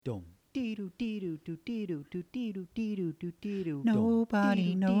Nobody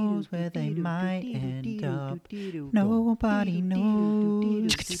knows where they might end up. Nobody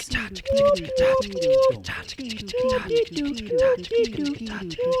knows. Oh, suppose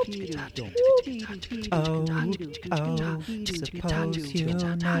you'll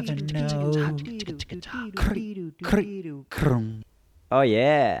never know. Oh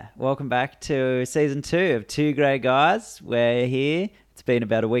yeah, welcome back to season 2 of Two Grey Guys. We're here. It's been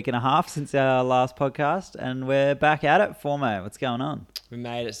about a week and a half since our last podcast, and we're back at it. Formo, what's going on? We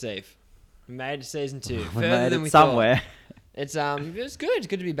made it, Steve. We made it to season 2. We Further made than it we somewhere. thought. It was good. It's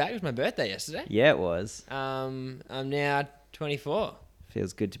good to be back. It was my birthday yesterday. Yeah, it was. I'm now 24.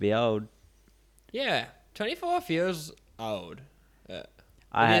 Feels good to be old. Yeah, 24 feels old. It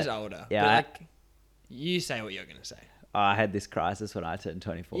is older. Yeah, but like, you say what you're gonna say. I had this crisis when I turned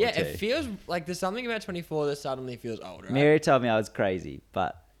 24 Yeah, too. it feels like there's something about 24 that suddenly feels older. Right? Mary told me I was crazy,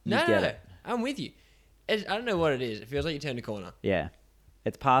 but you get it. I'm with you. I don't know what it is. It feels like you turned a corner. Yeah.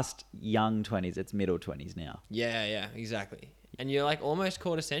 It's past young 20s. It's middle 20s now. Yeah, exactly. And you're like almost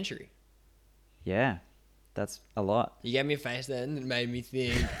quarter century. Yeah. That's a lot. You gave me a face then that made me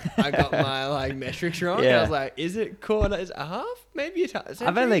think I got my metrics wrong. Yeah. I was like, is it quarter? Is it a half? Maybe a century?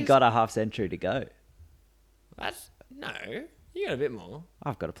 I've only got a half century to go. No, you got a bit more.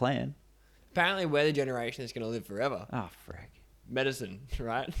 I've got a plan. Apparently we're the generation that's going to live forever. Oh, frick. Medicine,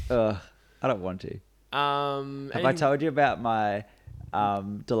 right? Ugh. I don't want to. Have I told you about my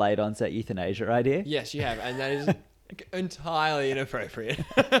delayed onset euthanasia idea? Yes, you have. And that is entirely inappropriate.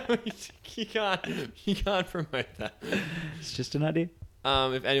 you can't promote that. It's just an idea.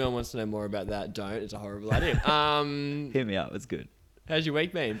 If anyone wants to know more about that, don't. It's a horrible idea. Hit me up. It's good. How's your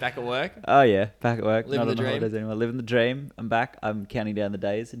week been? Back at work? Oh, yeah. Back at work. Living Not on the the dream. holidays anymore. Living the dream. I'm back. I'm counting down the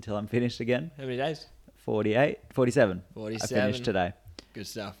days until I'm finished again. How many days? 47. 47. I finished today. Good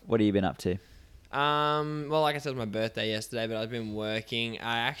stuff. What have you been up to? Well, like I said, it was my birthday yesterday, but I've been working.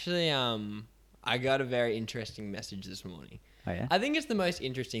 I actually, I got a very interesting message this morning. Oh, yeah? I think it's the most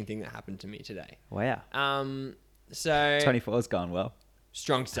interesting thing that happened to me today. Wow. So 24's gone well.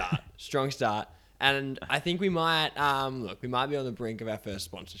 strong start. And I think we might, we might be on the brink of our first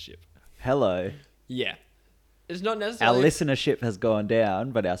sponsorship. Hello. Yeah. It's not Our necessarily... listenership has gone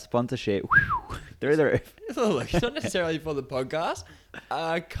down, but our sponsorship, through the roof. Look, it's not necessarily for the podcast.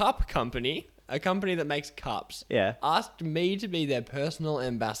 A cup company, a company that makes cups, Yeah. asked me to be their personal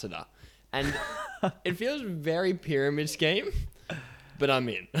ambassador. And it feels very pyramid scheme, but I'm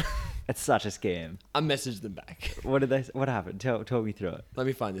in. It's such a scam. I messaged them back. What happened? Talk me through it. Let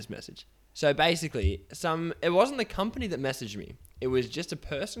me find this message. So basically, it wasn't the company that messaged me. It was just a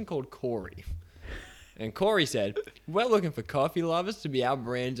person called Corey. And Corey said, we're looking for coffee lovers to be our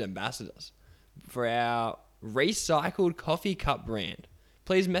brand's ambassadors for our recycled coffee cup brand.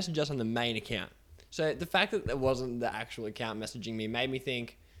 Please message us on the main account. So the fact that there wasn't the actual account messaging me made me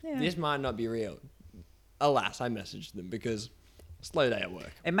think, this might not be real. Alas, I messaged them because slow day at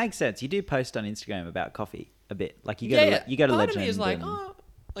work. It makes sense. You do post on Instagram about coffee a bit. Like you go to Part Legend. of me is like,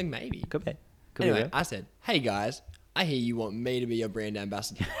 maybe. Could be. Anyway, I said, hey guys, I hear you want me to be your brand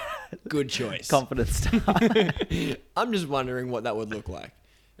ambassador. Good choice. Confidence start. I'm just wondering what that would look like.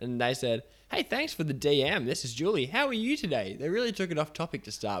 And they said, hey, thanks for the DM. This is Julie. How are you today? They really took it off topic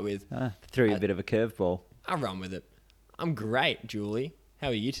to start with. Threw you a bit of a curveball. I'll run with it. I'm great, Julie. How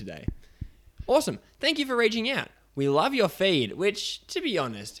are you today? Awesome. Thank you for reaching out. We love your feed, which, to be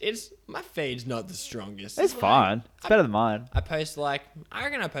honest, my feed's not the strongest. It's fine. It's better than mine. I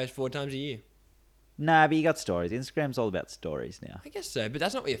reckon I post 4 times a year. Nah, but you got stories. Instagram's all about stories now. I guess so, but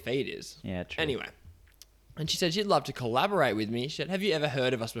that's not what your feed is. Yeah, true. Anyway. And she said she'd love to collaborate with me. She said, have you ever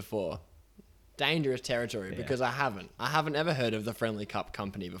heard of us before? Dangerous territory, because I haven't. I haven't ever heard of the Friendly Cup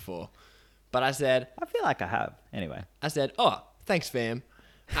Company before. But I said... I feel like I have. Anyway. I said, oh, thanks, fam.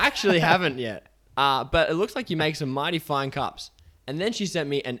 I actually haven't yet. But it looks like you make some mighty fine cups. And then she sent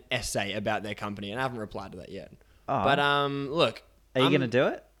me an essay about their company, and I haven't replied to that yet. Oh. But, look... Are you going to do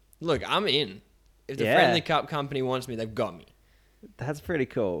it? Look, I'm in. If the Friendly Cup Company wants me, they've got me. That's pretty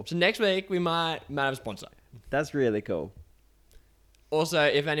cool. So next week, we might have a sponsor. That's really cool. Also,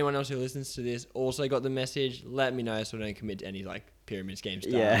 if anyone else who listens to this also got the message, let me know so I don't commit to any pyramid schemes.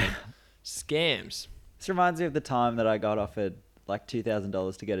 Yeah. Scams. This reminds me of the time that I got offered like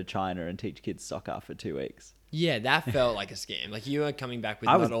 $2,000 to go to China and teach kids soccer for 2 weeks. Yeah, that felt like a scam. Like you were coming back with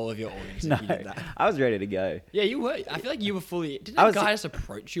not all of your audience if you did that. I was ready to go. Yeah, you were. I feel like you were fully... Did that guy just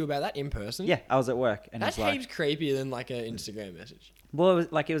approach you about that in person? Yeah, I was at work. And that's like, heaps creepier than like an Instagram message. Well,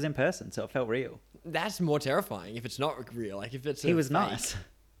 it was in person, so it felt real. That's more terrifying if it's not real. Like if it's He was fake. nice.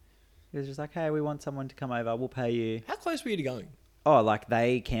 He was just like, hey, we want someone to come over. We'll pay you. How close were you to going? Oh, like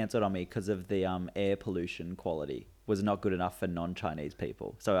they cancelled on me because of the air pollution quality was not good enough for non-Chinese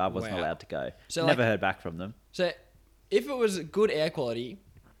people. So I wasn't Wow. allowed to go. So, Never like- heard back from them. So, if it was good air quality,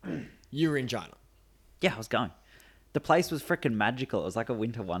 you were in China. Yeah, I was going. The place was freaking magical. It was like a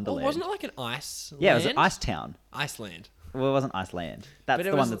winter Oh, wonderland. wasn't it like an ice? Yeah, it was an land? ice town. Iceland. Well, it wasn't Iceland. That's But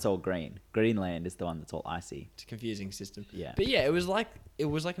it the one was- that's all green. Greenland is the one that's all icy. It's a confusing system. Yeah. But yeah, it was like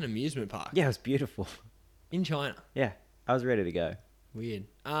an amusement park Yeah, it was beautiful. in China. Yeah, I was ready to go. Weird.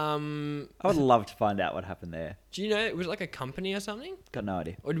 I would love to find out what happened there. Do you know it was like a company or something? Got no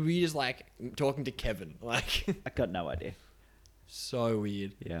idea. Or did we just like talking to Kevin? Like I got no idea. so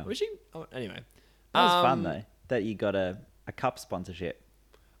weird. Yeah. Was she? Oh, anyway. That was fun though. That you got a cup sponsorship.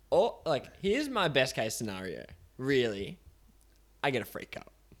 Or like, here's my best case scenario. Really, I get a free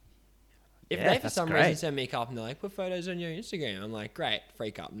cup. If Yeah, they for that's some great. reason send me a cup and they're like, put photos on your Instagram, I'm like, great,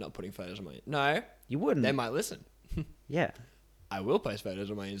 free cup. I'm not putting photos on my. No, You wouldn't. they might listen. Yeah. I will post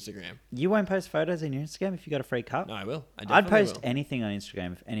photos on my Instagram. You won't post photos on your Instagram if you got a free cup? No, I will. I I'd definitely post will. anything on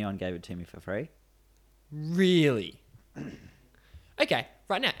Instagram if anyone gave it to me for free. Really? Okay,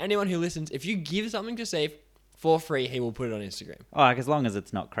 right now, anyone who listens, if you give something to Safe for free, he will put it on Instagram. Oh, like as long as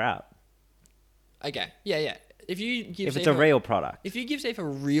it's not crap. Okay, yeah. If you give If Safe it's a real product. if you give Safe a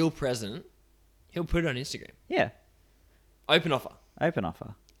real present, he'll put it on Instagram. Yeah. Open offer. Open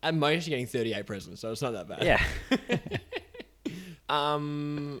offer. At most, you're getting 38 presents, so it's not that bad. Yeah.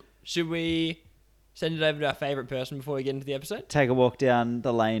 Should we send it over to our favourite person before we get into the episode? Take a walk down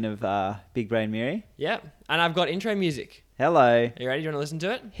the lane of Big Brain Miri. Yeah. And I've got intro music. Hello. Are you ready? Do you want to listen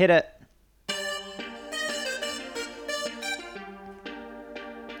to it? Hit it.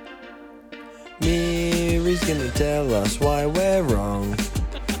 Miri's gonna tell us why we're wrong.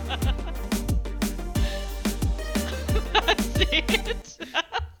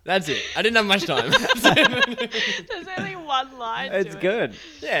 That's it. I didn't have much time. There's only one line. It's to it. good.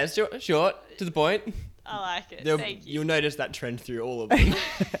 Yeah, it's short, to the point. I like it. You'll Thank you. You'll notice that trend through all of them.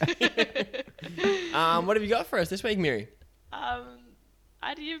 What have you got for us this week, Miri? I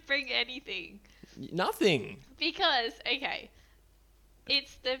didn't bring anything Nothing. because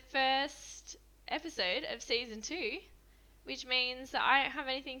it's the first episode of season 2, which means that I don't have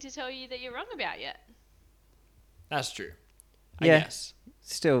anything to tell you that you're wrong about yet. That's true. Yeah. I guess.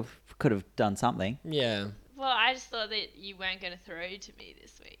 Still could have done something. Yeah. Well, I just thought that you weren't going to throw to me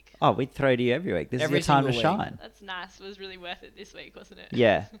this week. Oh, we throw to you every week. This Every is your time to single week. shine. That's nice. It was really worth it this week, wasn't it?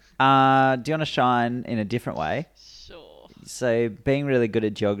 Yeah. Do you want to shine in a different way? Sure. So, being really good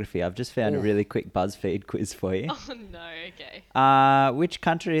at geography, I've just found a Ooh. really quick BuzzFeed quiz for you. Oh no. Okay. Which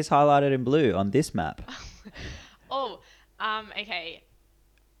country is highlighted in blue on this map? Okay.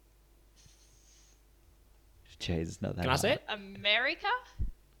 Jeez, it's not that Can I say hard. it? America.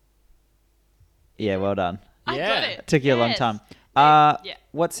 Yeah, well done. I Yeah. got it. Took you a long Yes. time. Yeah.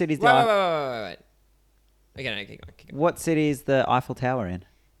 What city's Wait. the Okay, no, keep going. What city is the Eiffel Tower in?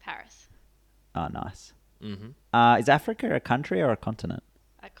 Paris. Oh, nice. Mm-hmm. Is Africa a country or a continent?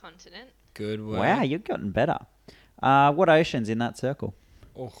 A continent. Good work. Wow, you've gotten better. What ocean's in that circle?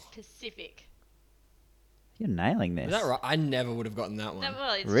 Oh, Pacific. You're nailing this. is that right? I never would have gotten that one. That,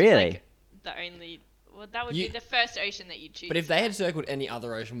 well, it's Really? Just like the only. Well, that would You- be the first ocean that you choose. But if they had circled any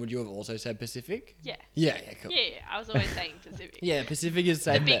other ocean, would you have also said Pacific? Yeah. Yeah, cool. Yeah, I was always saying Pacific. Yeah, Pacific is The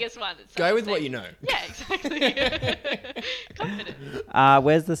safe. bet. biggest one. It's Go not with what safe. you know. Yeah, exactly. Confident.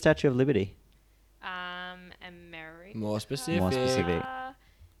 Where's the Statue of Liberty? America. More specific. More specific.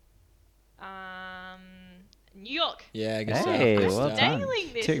 New York. Yeah, I guess Hey, so. I'm well done.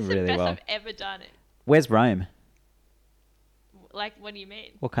 nailing this. Doing This is the really best well. I've ever done it. Where's Rome? Like, what do you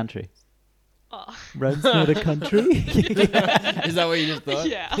mean? What country? Oh. Rome's not a country. Is that what you just thought?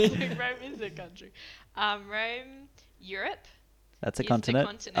 Yeah, I was like, Rome is a country. Rome, Europe. That's a Is the continent.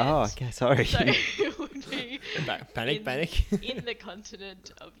 continent. Oh, okay, sorry. So it would be Panic. in the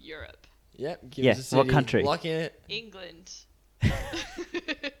continent of Europe. Yep. Give Yeah, us a city. what country? Lock it. England.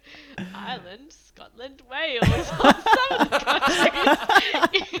 Ireland, Scotland, Wales. Some of the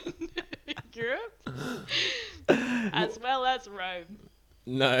countries in Europe. As well as Rome.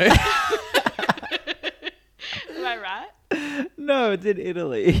 No. Am I right? No, it's in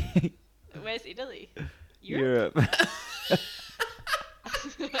Italy. Where's Italy? Europe. I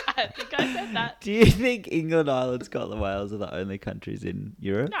think I said that. Do you think England, Ireland, Scotland, Wales are the only countries in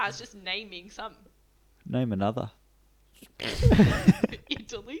Europe? No, I was just naming some. Name another.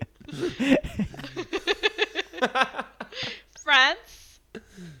 Italy. France.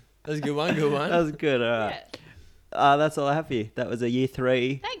 That's a good one. Good one. That was good. All right. Yeah. That's all I have for you. That was a year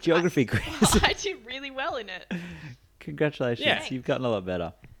 3 Thanks. geography quiz. I did really well in it. Congratulations. Yeah. You've gotten a lot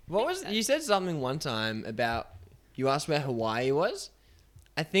better. What was you said something one time about You asked where Hawaii was.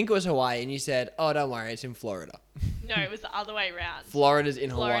 I think it was Hawaii, and you said, "Oh, don't worry, it's in Florida." No, it was the other way around. Florida's in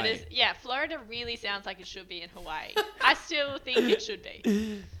Hawaii. Florida really sounds like it should be in Hawaii. I still think it should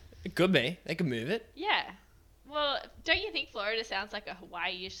be. It could be. They could move it. Yeah. Well, don't you think Florida sounds like a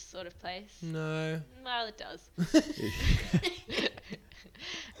Hawaii-ish sort of place? No. Well, it does.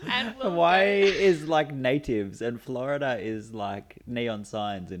 And Hawaii is like natives, and Florida is like neon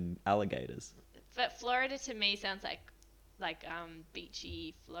signs and alligators. But Florida to me sounds like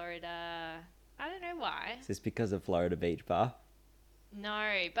beachy Florida. I don't know why. Is this because of Florida Beach Bar? No,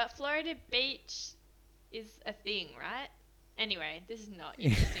 but Florida Beach is a thing, right? Anyway, this is not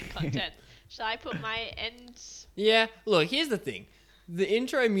interesting content. Shall I put my end? Yeah. Look, here's the thing. The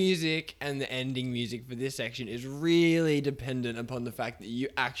intro music and the ending music for this section is really dependent upon the fact that you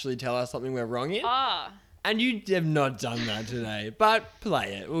actually tell us something we're wrong in. Oh. And you have not done that today. But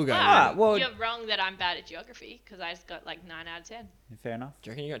play it. We'll go. Well, you're wrong that I'm bad at geography because I just got like 9 out of 10. fair enough. Do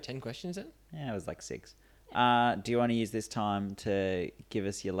you reckon you got 10 questions then? Yeah, it was like 6. Do you want to use this time to give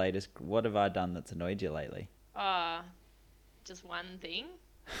us your latest? What have I done that's annoyed you lately? Just one thing.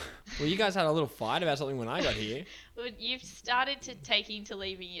 Well, you guys had a little fight about something when I got here. Well, you've started to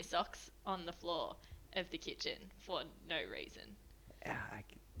leaving your socks on the floor of the kitchen for no reason.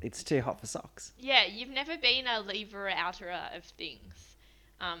 It's too hot for socks. Yeah, you've never been a leaver-outerer of things.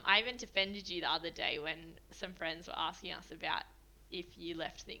 I even defended you the other day when some friends were asking us about if you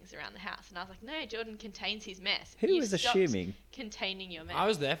left things around the house. And I was like, no, Jordan contains his mess. Who You've was stopped assuming? Containing your mess. I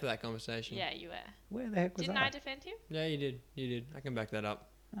was there for that conversation. Yeah, you were. Where the heck was Didn't I defend him? Yeah, you did. You did. I can back that up.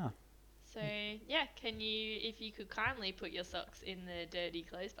 Oh. So, yeah, if you could kindly put your socks in the dirty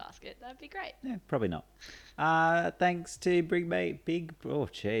clothes basket, that'd be great. Yeah, probably not. Thanks to Big Brain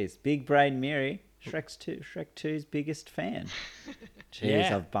Miri, Shrek 2's biggest fan. Jeez,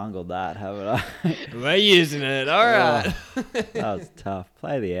 Yeah. I've bungled that, haven't I? We're using it. All right. That was tough.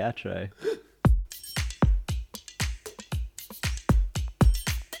 Play the outro.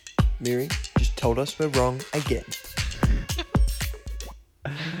 Miri just told us we're wrong again.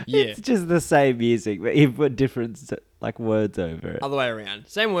 Yeah. It's just the same music, but you put different like words over it. Other way around.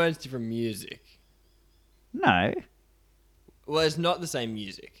 Same words, different music. No, Well, it's not the same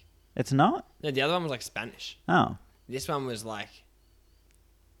music. it's not. No, the other one was like Spanish. Oh, This one was like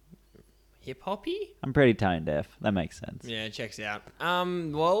hip hoppy. I'm pretty tone deaf. That makes sense. Yeah, it checks out.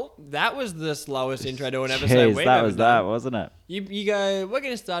 Well, that was the slowest intro to an episode Jeez, we've that ever was done. that, wasn't it? You go, we're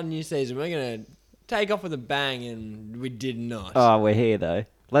going to start a new season. We're going to take off with a bang, and we did not. Oh, we're here though.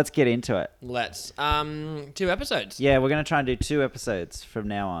 Let's get into it. Let's. 2 episodes. Yeah, we're going to try and do 2 episodes from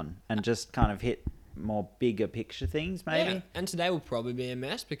now on and just kind of hit more bigger picture things, maybe. Yeah. And today will probably be a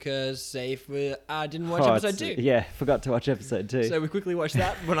mess because Safe didn't watch episode 2. Yeah, forgot to watch episode 2. So we quickly watched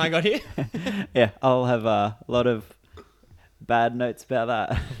that when I got here. Yeah, I'll have a lot of bad notes about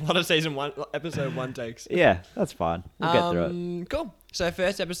that. A lot of episode 1 takes. Yeah, that's fine. We'll get through it. Cool. So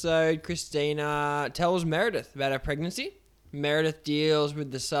first episode, Christina tells Meredith about her pregnancy. Meredith deals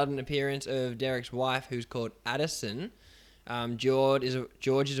with the sudden appearance of Derek's wife, who's called Addison. George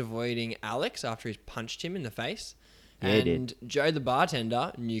is avoiding Alex after he's punched him in the face. Yeah, he and Joe the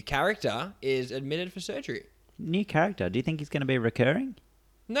bartender, new character, is admitted for surgery. New character. Do you think he's going to be recurring?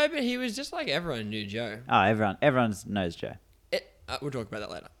 No, but he was just like everyone knew Joe. Oh, everyone knows Joe. We'll talk about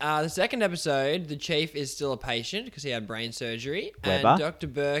that later. The second episode, the chief is still a patient because he had brain surgery. Weber? And Dr.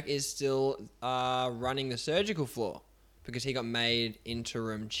 Burke is still running the surgical floor because he got made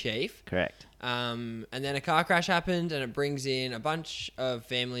interim chief. Correct. And then a car crash happened and it brings in a bunch of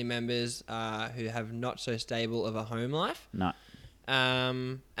family members who have not so stable of a home life. No.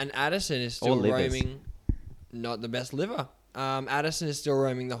 And Addison is still Or livers. roaming, not the best liver. Addison is still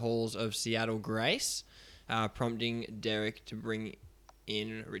roaming the halls of Seattle Grace, prompting Derek to bring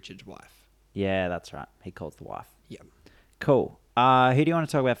in Richard's wife. Yeah, that's right. He calls the wife. Yep. Cool. Who do you want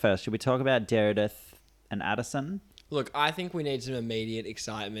to talk about first? Should we talk about Meredith and Addison? Look, I think we need some immediate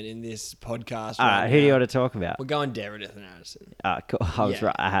excitement in this podcast. All right, who do you want to talk about? We're going Meredith and Addison. Cool. I was Yeah.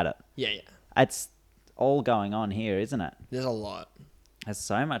 right. I had it. Yeah. It's all going on here, isn't it? There's a lot. There's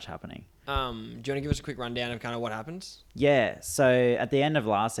so much happening. Do you want to give us a quick rundown of kind of what happens? Yeah, so at the end of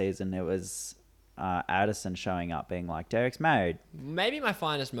last season, it was Addison showing up being like, Derek's married. Maybe my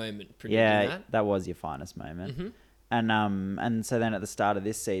finest moment predicting Yeah, that. that was your finest moment. Mm-hmm. And so then at the start of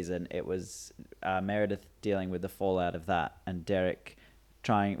this season, it was Meredith dealing with the fallout of that, and Derek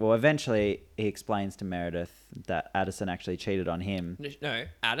eventually he explains to Meredith that Addison actually cheated on him. No,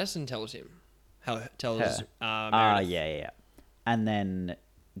 Addison tells him. Tells Her. Meredith. Yeah. And then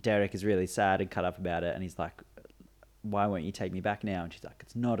Derek is really sad and cut up about it, and he's like, why won't you take me back now? And she's like,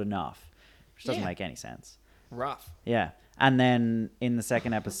 it's not enough, which doesn't Yeah. make any sense. rough. Yeah. And then in the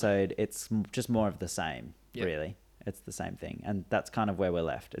second episode, it's just more of the same, Yep. really. It's the same thing. And that's kind of where we're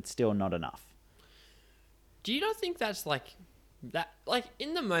left. It's still not enough. Do you not think that's like that? Like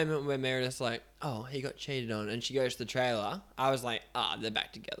in the moment where Meredith's like, "Oh, he got cheated on," and she goes to the trailer, I was like, "Ah, they're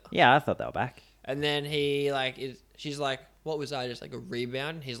back together." Yeah, I thought they were back. And then she's like, "What was I? Just like a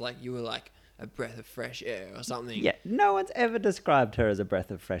rebound?" And he's like, "You were like a breath of fresh air or something." Yeah, no one's ever described her as a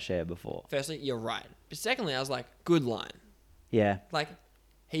breath of fresh air before. Firstly, you're right. But secondly, I was like, good line. Yeah. Like,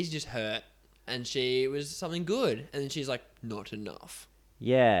 he's just hurt, and she was something good, and then she's like, not enough.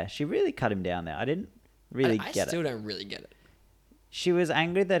 Yeah, she really cut him down there. I didn't really I get still it. don't really get it. She was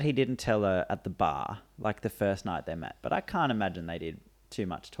angry that he didn't tell her at the bar, like the first night they met. But I can't imagine they did too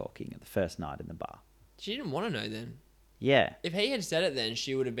much talking at the first night in the bar. She didn't want to know then. Yeah. If he had said it then,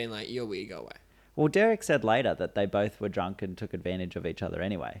 she would have been like, you're weird, go away. Well, Derek said later that they both were drunk and took advantage of each other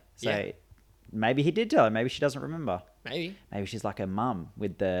anyway. So Yeah. maybe he did tell her. Maybe she doesn't remember. Maybe. Maybe she's like her mum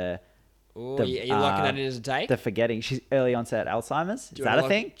with the Oh, The, are you locking that in as a take? the forgetting. She's early onset Alzheimer's. Do Is you that wanna a lock-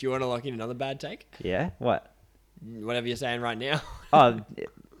 thing? Do you want to lock in another bad take? Yeah. What? Whatever you're saying right now. Oh,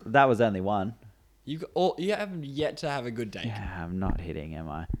 that was only one. You have yet to have a good take. Yeah, I'm not hitting, am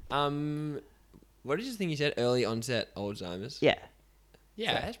I? What did you think you said? Early onset Alzheimer's? Yeah.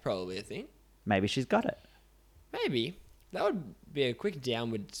 Yeah, So- that's probably a thing. Maybe she's got it. Maybe. That would be a quick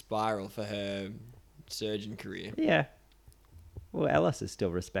downward spiral for her surgeon career. Yeah. Well, Ellis is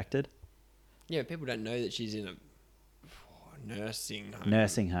still respected. Yeah, people don't know that she's in a nursing home.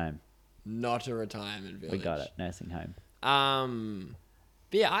 Nursing home. Not a retirement village. We got it. Nursing home.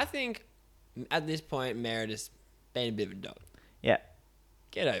 But yeah, I think at this point, Meredith's been a bit of a dog. Yeah.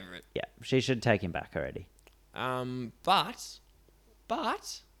 Get over it. Yeah. She should take him back already. But,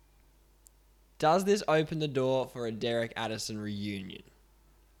 does this open the door for a Derek Addison reunion?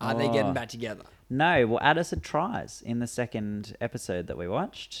 Are they getting Oh. back together? No, well, Addison tries in the second episode that we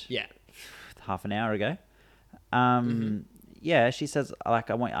watched. Yeah. Half an hour ago. Yeah, she says, like,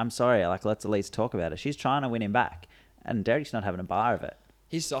 I'm sorry, like, let's at least talk about it. She's trying to win him back. And Derek's not having a bar of it.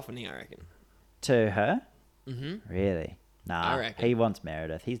 He's softening, I reckon. To her? Mm-hmm. Really? Nah, I reckon. he wants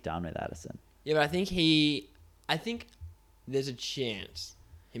Meredith. He's done with Addison. Yeah, but I think there's a chance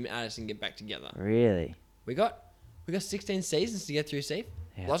him and Addison get back together. Really? We got 16 seasons to get through, Steve.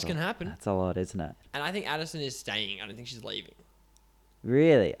 Yeah, Lots that's can a- happen. That's a lot, isn't it? And I think Addison is staying. I don't think she's leaving.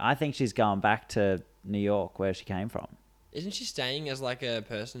 Really? I think she's going back to New York, where she came from. Isn't she staying as like a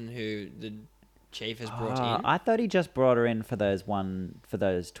person who the chief has brought in? I thought he just brought her in for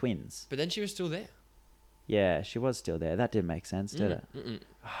those twins. But then she was still there. Yeah, she was still there. That didn't make sense, did it?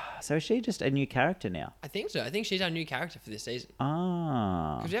 So is she just a new character now? I think so. I think she's our new character for this season.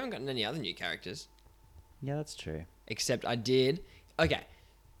 Ah. Because we haven't gotten any other new characters. Yeah, that's true. Except I did. Okay.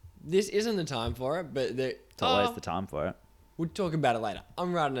 This isn't the time for it, but It's always the time for it. we'll talk about it later.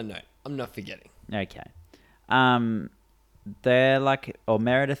 I'm writing a note. I'm not forgetting. Okay. They're like, or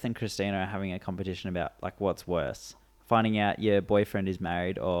Meredith and Christina are having a competition about like what's worse, finding out your boyfriend is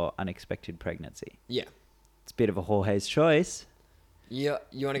married or unexpected pregnancy. Yeah. It's a bit of a Jorge's choice. You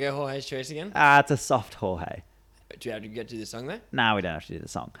want to go Jorge's choice again? It's a soft Jorge. Do you have to get to the song though? No, we don't have to do the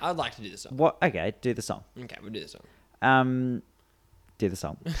song. I would like to do the song. What? Okay, do the song. Okay, we'll do the song. Do the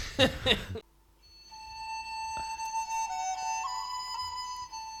song.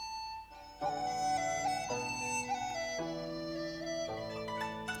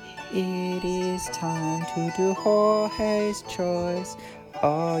 It is time to do Jorge's choice.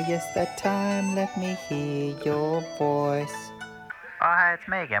 Oh yes, that time, let me hear your voice. Oh, hey, it's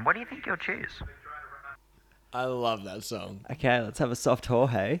me again. What do you think you'll choose? I love that song. Okay, let's have a soft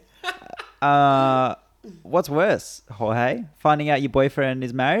Jorge. What's worse, Jorge? Finding out your boyfriend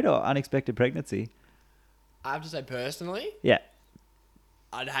is married or unexpected pregnancy? I have to say personally, Yeah.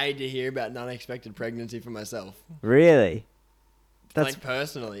 I'd hate to hear about an unexpected pregnancy for myself. Really? That's Like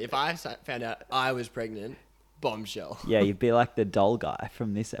personally, if I found out I was pregnant, bombshell. yeah. You'd be like the doll guy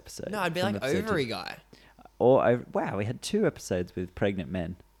from this episode. No, I'd be from like episode ovary 2. guy. Or wow, we had 2 episodes with pregnant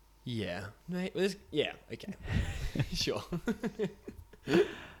men. Yeah. Mate, yeah, okay. Sure.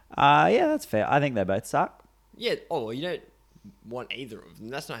 Yeah, that's fair. I think they both suck. Yeah, well, you don't want either of them.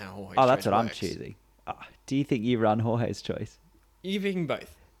 That's not how Jorge's Oh, that's choice what I'm works. choosing. Do you think you run Jorge's choice? You're picking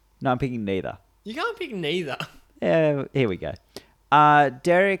both. No, I'm picking neither. You can't pick neither. Yeah, here we go.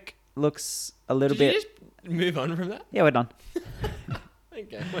 Derek looks a little Did bit. you just move on from that? Yeah, we're done.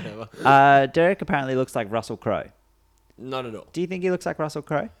 Okay, whatever. Derek apparently looks like Russell Crowe. Not at all. Do you think he looks like Russell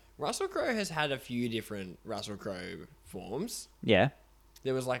Crowe? Russell Crowe has had a few different Russell Crowe forms. Yeah.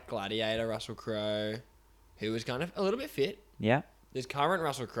 There was like Gladiator Russell Crowe, who was kind of a little bit fit. Yeah. There's current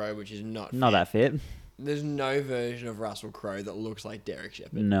Russell Crowe, which is not Not that fit. There's no version of Russell Crowe that looks like Derek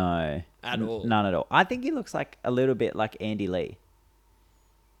Shepherd. No. At all. None at all. I think he looks like a little bit like Andy Lee.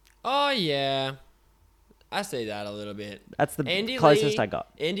 Oh, yeah. I see that a little bit. That's the Andy closest Lee, I got.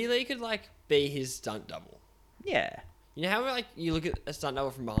 Andy Lee could, like, be his stunt double. Yeah. You know how, like, you look at a stunt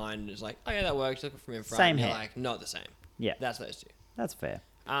double from behind and it's like, oh, yeah, that works. Look from in front. Same and you're hair. like, not the same. Yeah. That's those two. That's fair.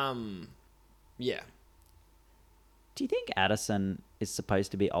 Yeah. Do you think Addison is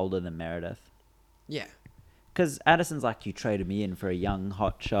supposed to be older than Meredith? Yeah. Because Addison's like, you traded me in for a young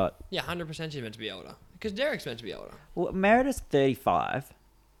hot shot. Yeah, 100% she's meant to be older. Because Derek's meant to be older. Well, Meredith's 35.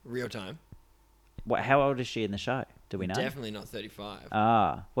 Real time. What? How old is she in the show? Do we know? Definitely not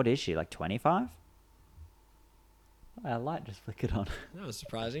 35. What is she? Like 25? Our light just flickered on. That was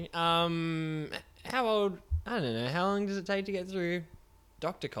surprising. How old? I don't know. How long does it take to get through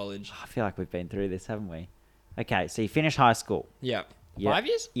doctor college? I feel like we've been through this, haven't we? Okay, so you finish high school. Yeah. Yeah. 5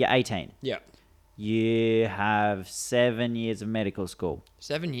 years? You're 18. Yeah. You have 7 years of medical school.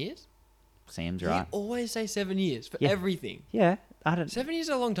 7 years? Seems You right. always say 7 years for Yeah. everything. Yeah, I don't. 7 years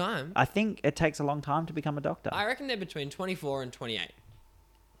is a long time. I think it takes a long time to become a doctor. I reckon they're between 24 and 28.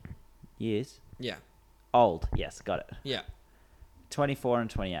 Years. Yeah. Old. Yes, got it. Yeah. 24 and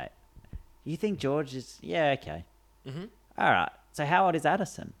 28. You think George is... Yeah, okay. Mm-hmm. All right. So how old is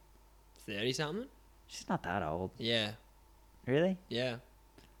Addison? 30 something? She's not that old. Yeah. Really? Yeah.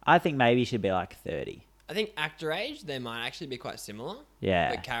 I think maybe she'd be like 30. I think actor age, they might actually be quite similar. Yeah.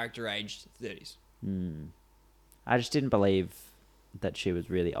 But character age, 30s. I just didn't believe that she was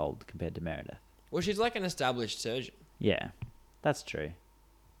really old compared to Meredith. Well, she's like an established surgeon. Yeah, that's true.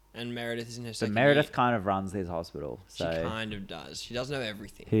 And Meredith is in her But second Meredith year. kind of runs this hospital. She So kind of does. She does know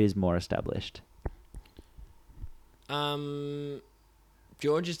everything. who's more established?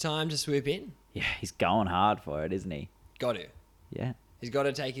 George's time to swoop in. Yeah, he's going hard for it, isn't he? Got to. Yeah. He's got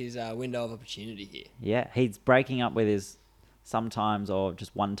to take his window of opportunity here. Yeah, he's breaking up with his sometimes or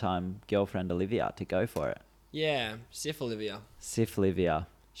just one-time girlfriend Olivia to go for it. Yeah, Sif Olivia. Sif Olivia.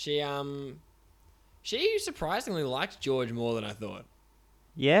 She surprisingly liked George more than I thought.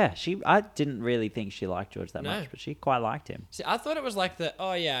 Yeah, I didn't really think she liked George that No. much, but she quite liked him. See, I thought it was like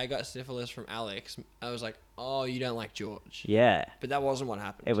oh yeah, I got syphilis from Alex. I was like, oh, you don't like George. Yeah, But that wasn't what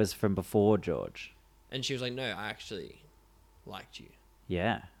happened. it was from before George. And she was like, no, I actually liked you.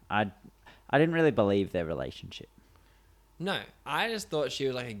 Yeah, I didn't really believe their relationship. No, I just thought she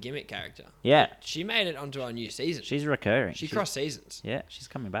was like a gimmick character. Yeah, She made it onto our new season. she's recurring. She crossed seasons. Yeah, she's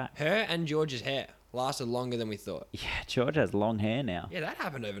coming back. Her and George's hair lasted longer than we thought. Yeah, George has long hair now. Yeah, that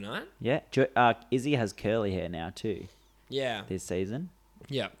happened overnight. Yeah, Izzy has curly hair now too. Yeah. This season,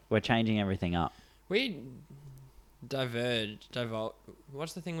 Yeah. we're changing everything up. We divulge.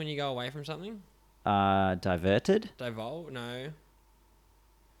 What's the thing when you go away from something? Diverted. Divulge? No.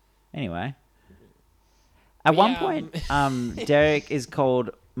 Anyway, at one point, Derek is called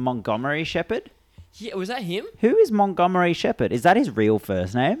Montgomery Shepherd. Yeah, was that him? Who is Montgomery Shepherd? Is that his real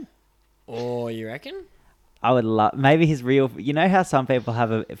first name? Oh, you reckon? I would love maybe his real. You know how some people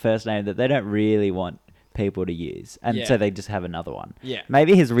have a first name that they don't really want people to use, and Yeah. so they just have another one. Yeah.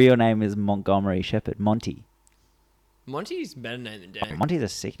 Maybe his real name is Montgomery Shepherd. Monty. Monty's a better name than Derek. Monty's a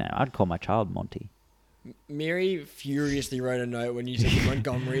sick name. I'd call my child Monty. Mary furiously wrote a note when you said the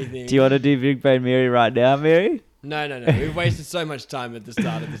Montgomery thing. Do you want to do Big Brain Mary right now, Mary? No. We've wasted so much time at the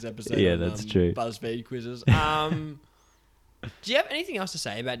start of this episode. Yeah, on, that's true. BuzzFeed quizzes. Do you have anything else to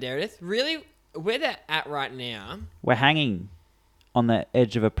say about Meredith? Really, where they're at right now? We're hanging on the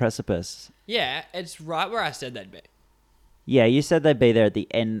edge of a precipice. Yeah, it's right where I said they'd be. Yeah, you said they'd be there at the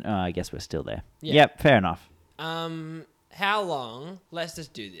end. Oh, I guess we're still there. Yeah. Yep, fair enough. How long? Let's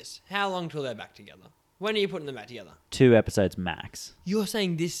just do this. How long till they're back together? When are you putting them back together? 2 episodes max. You're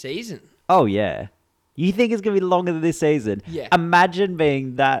saying this season? Oh, yeah. You think it's going to be longer than this season? Yeah. Imagine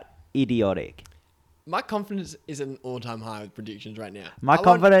being that idiotic. My confidence is at an all-time high with predictions right now. My I don't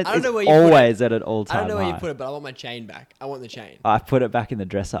confidence know is where you put it. always at an all-time I don't know where high. you put it, but I want my chain back. I want the chain. I put it back in the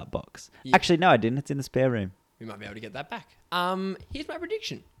dress-up box. Yeah. Actually, no, I didn't. It's in the spare room. We might be able to get that back. Here's my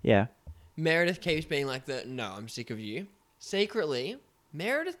prediction. Yeah. Meredith keeps being like no, I'm sick of you. Secretly,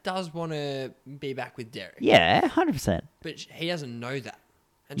 Meredith does want to be back with Derek. Yeah, 100%. But he doesn't know that.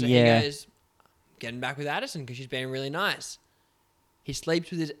 And so Yeah. he goes, getting back with Addison because she's being really nice. He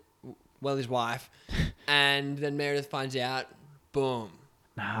sleeps with his wife. And then Meredith finds out, boom.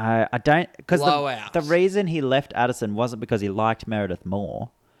 No, I don't. Because Blowouts. the reason he left Addison wasn't because he liked Meredith more.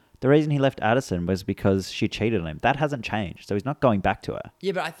 The reason he left Addison was because she cheated on him. That hasn't changed. So he's not going back to her.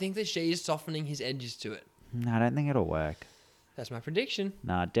 Yeah, but I think that she's softening his edges to it. No, I don't think it'll work. That's my prediction.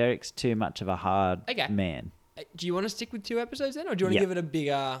 Nah, Derek's too much of a hard Okay. man. Do you want to stick with 2 episodes then, or do you want to Yeah. give it a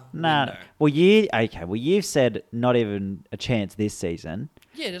bigger Nah. window? Well, you've said not even a chance this season.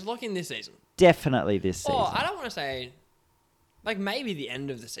 Yeah, just lock in this season. Definitely this season. Oh, I don't want to say, like, maybe the end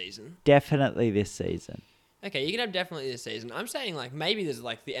of the season. Definitely this season. Okay, you can have definitely this season. I'm saying, like, maybe there's,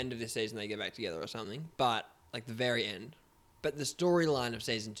 like, the end of this season they get back together or something, but, like, the very end. But the storyline of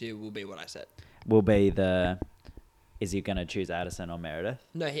season 2 will be what I said. Will be is he going to choose Addison or Meredith?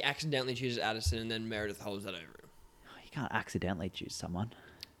 No, he accidentally chooses Addison, and then Meredith holds that over him. You can't accidentally choose someone.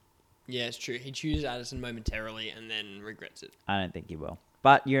 Yeah, it's true. He chooses Addison momentarily and then regrets it. I don't think he will.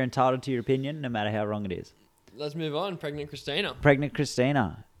 But you're entitled to your opinion, no matter how wrong it is. Let's move on. Pregnant Christina. Pregnant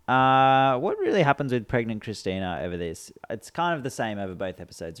Christina. What really happens with Pregnant Christina over this? It's kind of the same over both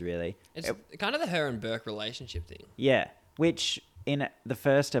episodes, really. It's kind of the her and Burke relationship thing. Yeah, which in the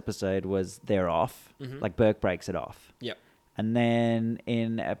first episode was they're off. Like Burke breaks it off. Yep. And then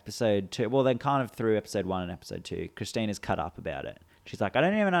in episode 2, well, then kind of through episode 1 and episode 2, Christina's cut up about it. She's like, I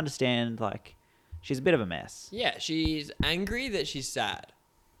don't even understand, like, she's a bit of a mess. Yeah, she's angry that she's sad.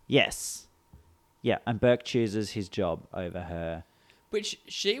 Yes. Yeah, and Burke chooses his job over her. Which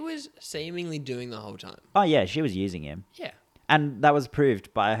she was seemingly doing the whole time. Oh, yeah, she was using him. Yeah. And that was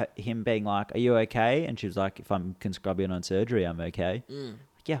proved by him being like, are you okay? And she was like, if I'm conscribing on surgery, I'm okay. Mm.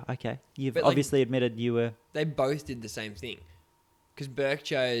 Yeah, okay. You've But, like, obviously admitted you were... They both did the same thing. Because Burke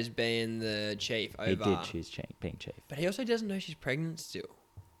chose being the chief over... He did choose being chief. But he also doesn't know she's pregnant still.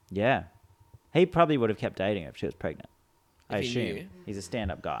 Yeah. He probably would have kept dating her if she was pregnant. I If he assume. knew. He's a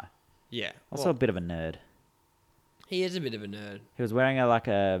stand-up guy. Yeah. Also Well, a bit of a nerd. he is a bit of a nerd. He was wearing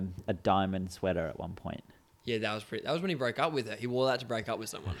a diamond sweater at one point. Yeah, that was when he broke up with her. He wore that to break up with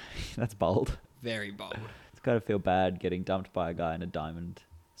someone. That's bold. Very bold. It's got to feel bad getting dumped by a guy in a diamond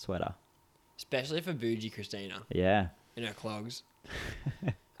sweater. Especially for bougie Christina Yeah. in her clogs.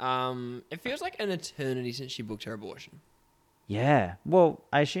 It feels like an eternity since she booked her abortion. Yeah. Well,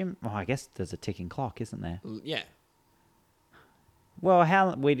 I assume... Oh, I guess there's a ticking clock, isn't there? Yeah.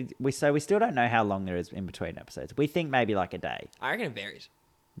 Well, we still don't know how long there is in between episodes. We think maybe like a day. I reckon it varies.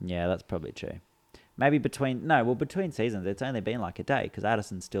 Yeah, that's probably true. Maybe between seasons, it's only been like a day because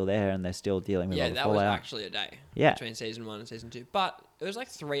Addison's still there and they're still dealing with all Yeah, the that was fallout. actually a day. Yeah. Between season 1 and season 2. But it was like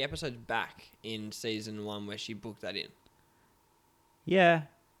 3 episodes back in season 1 where she booked that in. Yeah,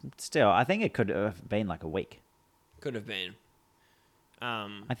 still, I think it could have been like a week. Could have been.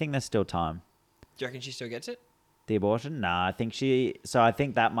 I think there's still time. Do you reckon she still gets it? The abortion? Nah, I think I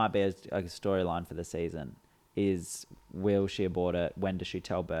think that might be a storyline for the season. Is will she abort it? When does she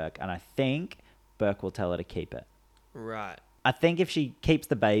tell Burke? And I think Burke will tell her to keep it. Right. I think if she keeps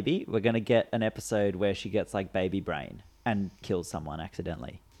the baby, we're going to get an episode where she gets like baby brain and kills someone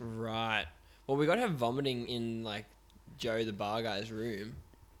accidentally. Right. Well, we got her vomiting in like Joe the bar guy's room.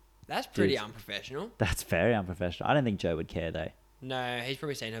 That's pretty Dude. unprofessional. That's very unprofessional. I don't think Joe would care though. No, he's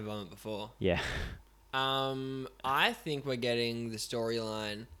probably seen her vomit before. Yeah. I think we're getting the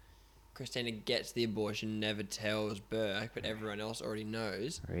storyline. Christina gets the abortion, never tells Burke, but everyone else already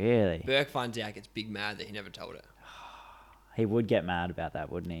knows. Really? Burke finds out, gets big mad that he never told her. He would get mad about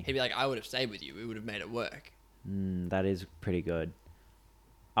that, wouldn't he? He'd be like, I would have stayed with you. We would have made it work. That is pretty good.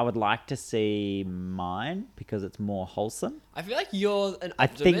 I would like to see mine because it's more wholesome. I feel like you're an I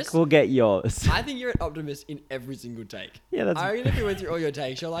optimist. think we'll get yours. I think you're an optimist in every single take. Yeah, that's... I reckon if you went through all your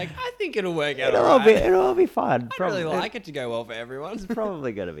takes, you're like, I think it'll work out It'll alright. all be fine. I'd really like it to go well for everyone. It's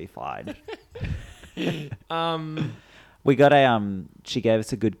probably going to be fine. Um, We got she gave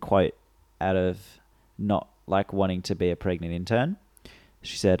us a good quote out of not like wanting to be a pregnant intern.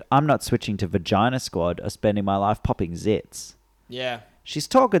 She said, I'm not switching to Vagina Squad or spending my life popping zits. yeah. She's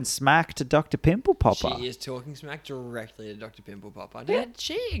talking smack to Dr. Pimple Popper. She is talking smack directly to Dr. Pimple Popper. Yeah. Did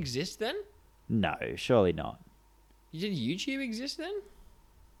she exist then? No, surely not. Did YouTube exist then?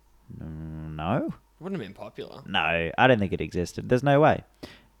 No? Wouldn't have been popular. No, I don't think it existed. There's no way.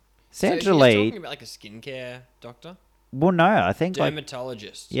 So Sandra she's Lee... talking about like a skincare doctor? Well, no, I think like...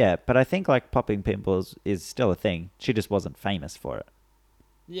 Dermatologist. Yeah, but I think like popping pimples is still a thing. She just wasn't famous for it.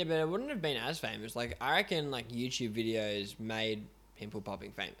 Yeah, but it wouldn't have been as famous. Like, I reckon like YouTube videos made pimple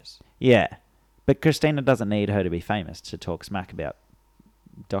popping famous. Yeah, but Christina doesn't need her to be famous to talk smack about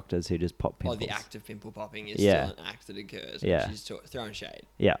doctors who just pop pimples. Or the act of pimple popping is Yeah. still an act that occurs. Yeah. She's throwing shade.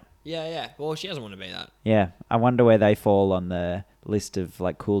 Yeah, Yeah, yeah. Well, she doesn't want to be that. yeah. I wonder where they fall on the list of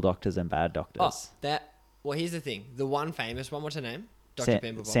like cool doctors and bad Oh, doctors. well, here's the thing. The one famous one, what's her name? Dr.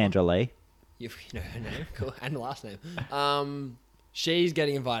 Pimple Popper. Sandra Lee. You know her name. Cool. And the last name. She's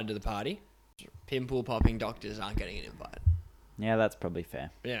getting invited to the party. Pimple popping doctors aren't getting an invite. Yeah, that's probably fair.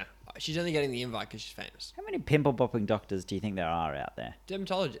 Yeah. She's only getting the invite because she's famous. How many pimple popping doctors do you think there are out there?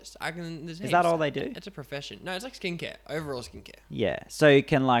 Dermatologist. I can. There's Is heaps. that all they do? It's a profession. No, it's like skincare. Overall skincare. Yeah. So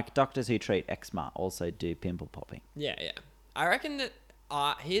can like doctors who treat eczema also do pimple popping? Yeah. I reckon that.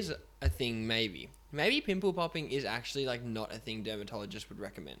 Here's a thing. Maybe pimple popping is actually like not a thing dermatologists would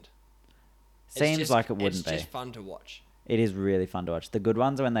recommend. Seems like it wouldn't be. It's just fun to watch. It is really fun to watch. The good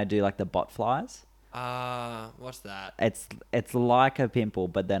ones are when they do like the bot flies. What's that? It's like a pimple,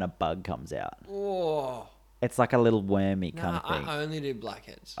 but then a bug comes out. Oh. It's like a little wormy kind Nah, of thing. I only do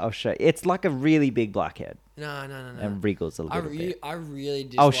blackheads. I'll show you. It's like a really big blackhead No. and wriggles a little bit. I really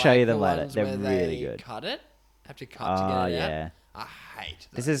dislike I'll show you them the later. ones They're where really they good. Cut it. Have to cut to get it yeah. out. I hate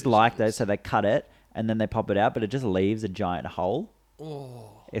This those is like ones. those, so they cut it and then they pop it out, but it just leaves a giant hole.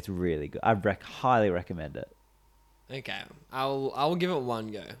 Oh. It's really good. I highly recommend it. Okay. I will give it one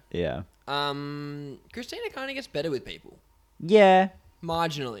go. Yeah. Christina kind of gets better with people. Yeah,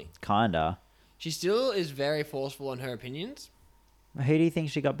 Marginally. kinda. She still is very forceful on her opinions. Who do you think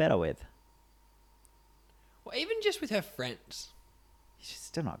she got better with? Well, even just with her friends. She's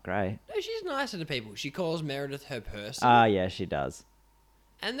still not great. No, she's nicer to people. She calls Meredith her person. Yeah, she does.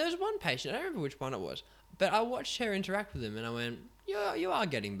 And there was one patient, I don't remember which one it was, but I watched her interact with him and I went, you are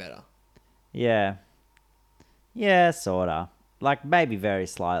getting better. Yeah. Yeah, sorta. Like maybe very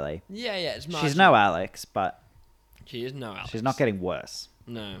slightly. Yeah, it's marginal. She's no Alex, but She is no Alex. she's not getting worse.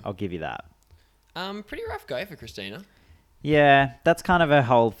 No. I'll give you that. Pretty rough go for Christina. Yeah, that's kind of her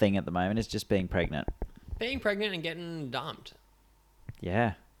whole thing at the moment, is just being pregnant. Being pregnant and getting dumped.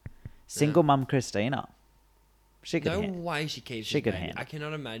 Yeah. Single mum Christina. She could No handle. way she keeps She his could baby. handle I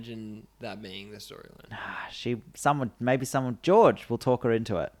cannot imagine that being the storyline. Someone, George will talk her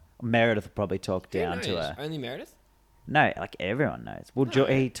into it. Meredith will probably talk Who down knows? to her. Only Meredith? No, like everyone knows. Well,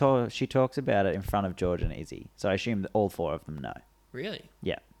 No. she talks about it in front of George and Izzy, so I assume that all four of them know. Really?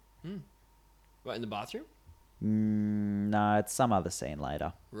 Yeah. What, in the bathroom? No, it's some other scene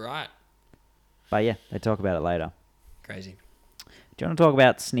later. Right. But yeah, they talk about it later. Crazy. Do you want to talk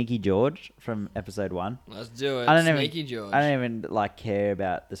about Sneaky George from episode 1? Let's do it. I don't Sneaky George. I don't even like care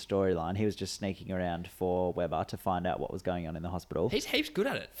about the storyline. He was just sneaking around for Weber to find out what was going on in the hospital. He's heaps good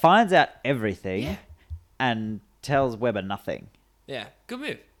at it. Finds out everything Yeah. and tells Weber nothing. Yeah. Good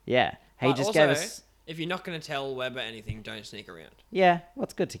move. Yeah. He But just also, gave us... if you're not going to tell Weber anything, don't sneak around. Yeah, well,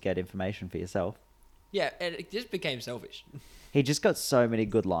 it's good to get information for yourself. Yeah, it just became selfish. He just got so many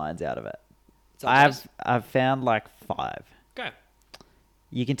good lines out of it. Sometimes. I've found like 5. Go.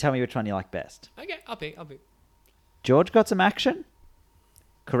 You can tell me which one you like best. Okay, I'll pick. George got some action.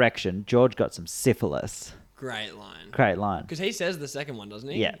 Correction, George got some syphilis. Great line. Great line. Because he says the second one, doesn't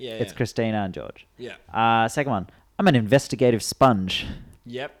he? Yeah, it's Christina and George. Yeah. Second one, I'm an investigative sponge.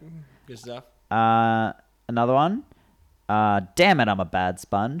 Yep. Good stuff. Another one, damn it, I'm a bad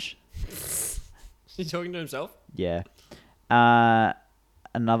sponge. Is he talking to himself? Yeah.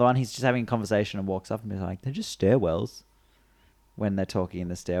 Another one, he's just having a conversation and walks up and he's like, they're just stairwells. When they're talking in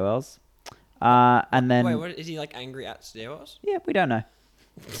the stairwells. And then... Wait, what, is he like angry at stairwells? Yeah, we don't know.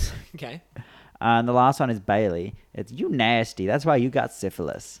 Okay. And the last one is Bailey. It's, you nasty. That's why you got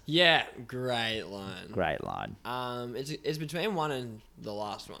syphilis. Yeah, great line. Great line. It's between one and the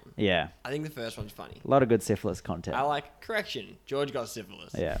last one. Yeah. I think the first one's funny. A lot of good syphilis content. I like correction. George got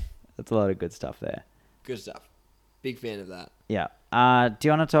syphilis. Yeah. That's a lot of good stuff there. Good stuff. Big fan of that. Yeah. Do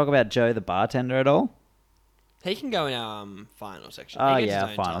you want to talk about Joe the bartender at all? He can go in our final section. Oh, He gets yeah, his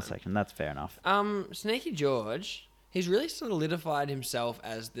own final time. section. That's fair enough. Sneaky George, he's really solidified himself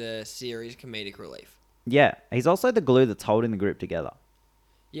as the series comedic relief. Yeah. He's also the glue that's holding the group together.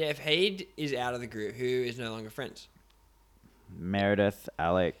 Yeah, if Heed is out of the group, who is no longer friends? Meredith,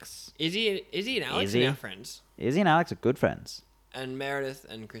 Alex. Izzy and Alex Izzy? are now friends. Izzy and Alex are good friends. And Meredith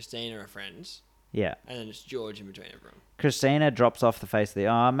and Christina are friends. Yeah. And then it's George in between everyone. Christina drops off the face of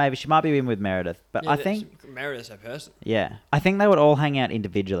the... maybe she might be in with Meredith. But Yeah, I think... Meredith's her person. Yeah. I think they would all hang out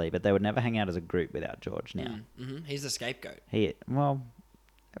individually, but they would never hang out as a group without George now. Mm-hmm. He's the scapegoat. Well,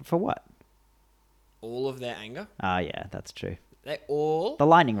 for what? All of their anger. Yeah, that's true. They all... The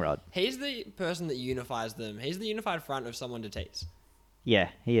lightning rod. He's the person that unifies them. He's the unified front of someone to tease. Yeah,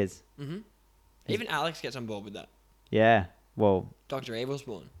 he is. Mm-hmm. Even Alex gets on board with that. Yeah. Well, Dr. Evil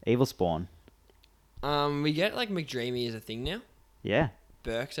Spawn. Evil Spawn. We get like McDreamy is a thing now. Yeah.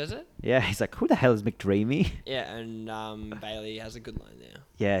 Burke says it. Yeah, he's like, who the hell is McDreamy? Yeah, and Bailey has a good line there.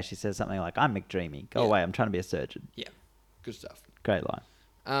 Yeah, she says something like, I'm McDreamy. Go Yeah. away, I'm trying to be a surgeon. Yeah, good stuff. Great line.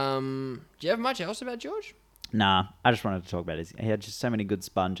 Do you have much else about George? Nah, I just wanted to talk about his. He had just so many good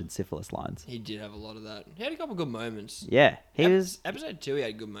sponge and syphilis lines. He did have a lot of that. He had a couple good moments. Yeah, he was. Episode 2, he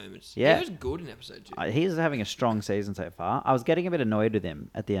had good moments. Yeah. He was good in episode 2. He's having a strong season so far. I was getting a bit annoyed with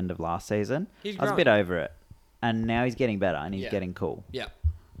him at the end of last season. He's I was a bit over it, and now he's getting better and he's Yeah. getting cool. Yeah.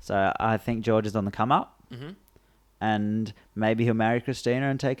 So I think George is on the come up, and maybe he'll marry Christina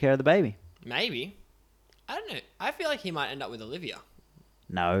and take care of the baby. Maybe. I don't know. I feel like he might end up with Olivia.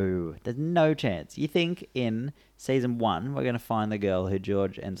 No, there's no chance. You think in season 1 we're going to find the girl who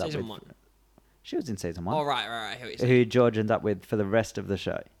George ends up with? Season 1. She was in season 1. Oh, right. I hear what you're saying. Who George ends up with for the rest of the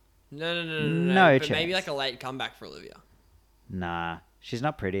show? No. No But maybe chance. like a late comeback for Olivia. Nah, she's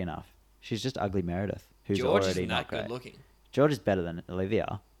not pretty enough. She's just ugly Meredith, who's George already isn't not that great. good looking. George is better than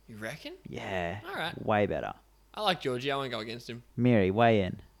Olivia. You reckon? Yeah. All right. Way better. I like Georgie. I won't go against him. Miri, weigh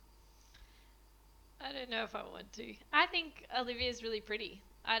in. I don't know if I want to. I think Olivia's really pretty.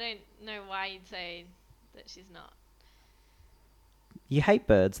 I don't know why you'd say that she's not. You hate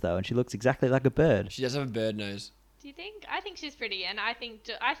birds though, and she looks exactly like a bird. She does have a bird nose. Do you think? I think she's pretty, and I think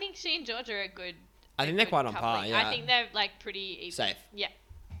she and George are a good. I think they're good quite on par, coupling. yeah. I think they're like pretty even. Safe. Yeah.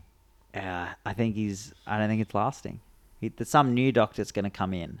 I think I don't think it's lasting. There's some new doctor's going to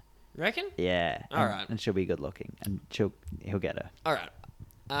come in. Reckon? Yeah. All right. And she'll be good looking, and he'll get her. All right.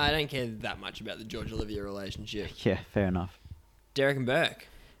 I don't care that much about the George-Olivia relationship. Yeah, fair enough. Derek and Burke.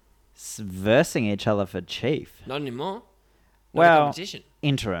 Versing each other for chief. Not anymore. Not a Well, competition.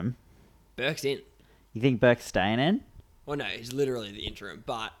 interim. Burke's in. You think Burke's staying in? Well, no, he's literally the interim,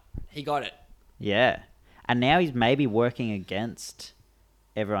 but he got it. Yeah. And now he's maybe working against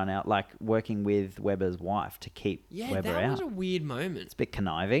everyone out, like working with Webber's wife to keep Yeah, Webber that out. was a weird moment. It's a bit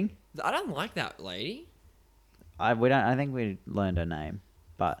conniving. I don't like that lady. I think we learned her name,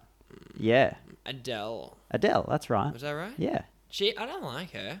 but yeah, Adele. Adele. That's right. Was that right? Yeah. I don't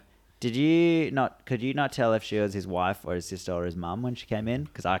like her. Could you not tell if she was his wife or his sister or his mum when she came in?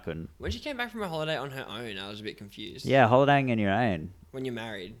 Because I couldn't. When she came back from her holiday on her own, I was a bit confused. Yeah, holidaying on your own. When you're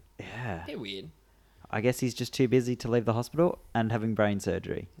married. Yeah. They're weird. I guess he's just too busy to leave the hospital and having brain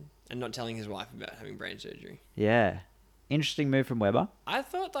surgery. And not telling his wife about having brain surgery. Yeah. Interesting move from Webber. I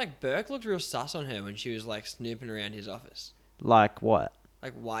thought, like, Burke looked real sus on her when she was, like, snooping around his office. Like what?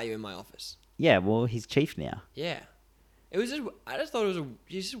 Like, why are you in my office? Yeah, well, he's chief now. Yeah. It was just, I just thought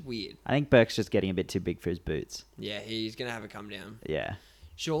he's just weird. I think Burke's just getting a bit too big for his boots. Yeah, he's going to have a come down. Yeah.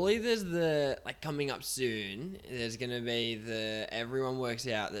 Surely there's coming up soon, there's going to be everyone works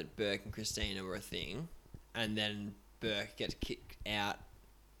out that Burke and Christina were a thing, and then Burke gets kicked out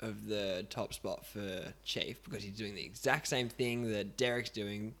of the top spot for chief because he's doing the exact same thing that Derek's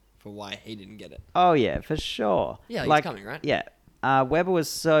doing for why he didn't get it. Oh, yeah, for sure. Yeah, he's coming, right? Yeah. Webber was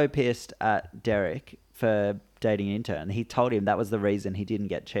so pissed at Derek for dating an intern. He told him that was the reason he didn't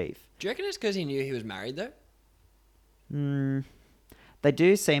get chief. Do you reckon it's because he knew he was married, though? They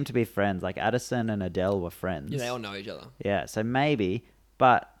do seem to be friends. Like Addison and Adele were friends. Yeah, they all know each other. Yeah, so maybe.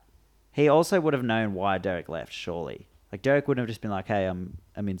 But he also would have known why Derek left, surely. Like Derek wouldn't have just been like, hey, I'm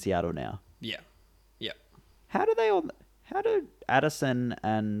in Seattle now. Yeah. Yeah. How do Addison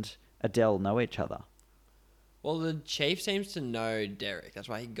and Adele know each other? Well, the chief seems to know Derek. That's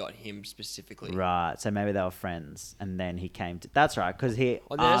why he got him specifically. Right, so maybe they were friends, and then he came to... That's right, because he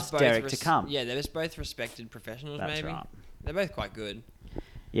Well, they're just asked both Derek to come. Yeah, they're just both respected professionals, That's maybe. right. They're both quite good.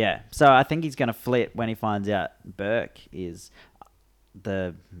 Yeah, so I think he's going to flit when he finds out Burke is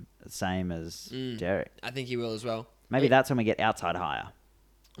the same as Derek. I think he will as well. Maybe that's when we get outside hire.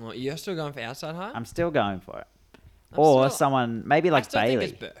 Well, you're still going for outside hire? I'm still going for it. I'm Or still- someone, maybe I like still Bailey.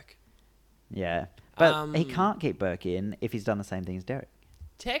 think it's Burke. Yeah. But he Um, can't keep Burke in if he's done the same thing as Derek.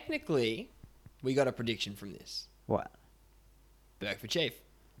 Technically, we got a prediction from this. What? Burke for chief.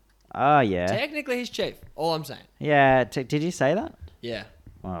 Oh, yeah. Technically, he's chief. All I'm saying. Yeah, did you say that? Yeah.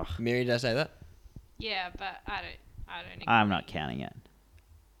 Oh, Miri, did I say that? Yeah, but I don't. Agree. I'm not counting it.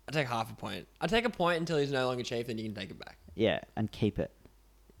 I take half a point. I take a point until he's no longer chief, then you can take it back. Yeah, and keep it.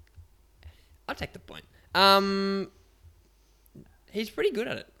 I'll take the point. He's pretty good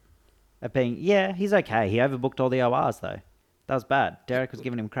at it. Yeah, he's okay. He overbooked all the ORs, though. That was bad. Derek was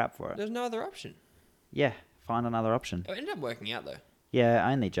giving him crap for it. There's no other option. Yeah, find another option. It ended up working out though. Yeah,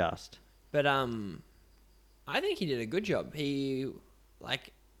 only just. But I think he did a good job. He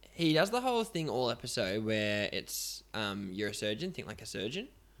does the whole thing all episode where it's you're a surgeon, think like a surgeon,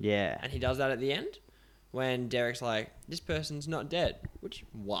 Yeah. and he does that at the end when Derek's like, this person's not dead, which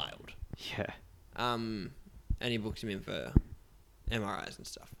wild. Yeah. And he books him in for MRIs and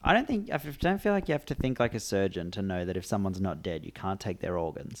stuff. I don't feel like you have to think like a surgeon to know that if someone's not dead, you can't take their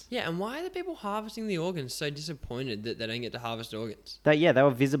organs. Yeah, and why are the people harvesting the organs so disappointed that they don't get to harvest organs? They were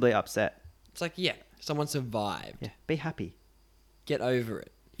visibly upset. It's like, yeah, Someone survived. Yeah, be happy. Get over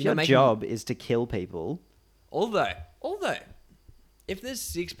it. If Your you're making- job is to kill people. Although, if there's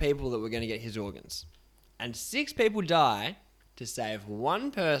 6 people that were going to get his organs, and 6 people die to save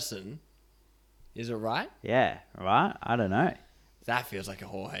one person, is it right? Yeah, right? I don't know. That feels like a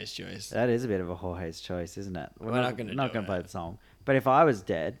Jorge's choice. That is a bit of a Jorge's choice, isn't it? We're not gonna do play it. the song. But if I was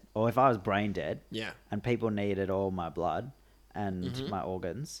dead, or if I was brain dead, Yeah. and people needed all my blood and Mm-hmm. my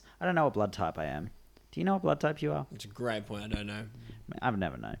organs, I don't know what blood type I am. Do you know what blood type you are? It's a great point. I don't know. I've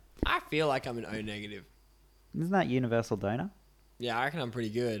never known. I feel like I'm an O negative. Isn't that universal donor? Yeah, I reckon I'm pretty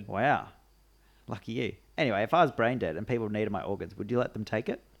good. Wow. Lucky you. Anyway, if I was brain dead and people needed my organs, would you let them take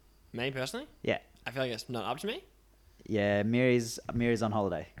it? Me personally, Yeah. I feel like it's not up to me. Yeah, Miri's on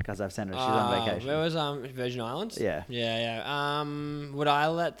holiday because I've sent her. She's on vacation. Where was Virgin Islands? Yeah. Yeah. Would I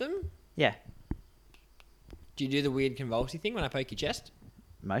let them? Yeah, Do you do the weird convulsy thing when I poke your chest?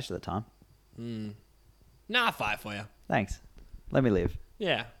 most of the time. Nah, I'll fight for you. Thanks. Let me live.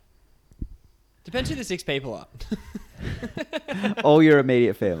 Yeah. Depends who the 6 people are. All your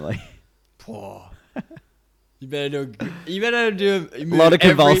immediate family. Poor. You better do a move Lot of every-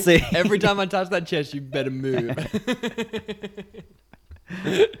 convulsing. Every time I touch that chest, you better move.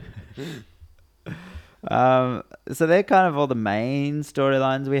 So they're kind of all the main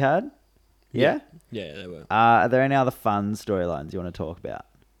storylines we had. Yeah? Yeah, they were. Are there any other fun storylines you want to talk about?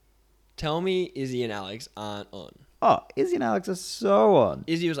 Tell me Izzy and Alex aren't on. Oh, Izzy and Alex are so on.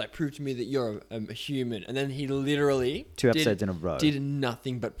 Izzy was like, prove to me that you're a human. And then he literally... 2 episodes in a row. Did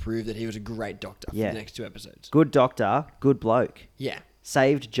nothing but prove that he was a great doctor for Yeah. the next 2 episodes. Good doctor, good bloke. Yeah.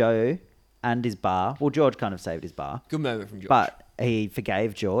 Saved Joe and his bar. Well, George kind of saved his bar. Good moment from George. But he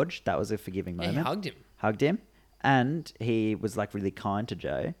forgave George. That was a forgiving Yeah, moment. he hugged him. Hugged him. And he was like really kind to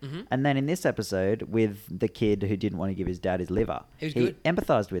Joe. Mm-hmm. And then in this episode, with the kid who didn't want to give his dad his liver, He was good.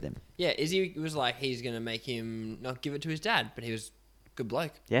 empathized with him. Yeah, Izzy was like, he's going to make him not give it to his dad. But he was a good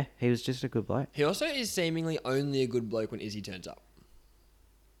bloke. Yeah, he was just a good bloke. He also is seemingly only a good bloke when Izzy turns up.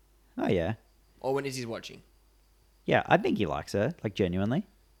 Oh, yeah. Or when Izzy's watching. Yeah, I think he likes her, like genuinely.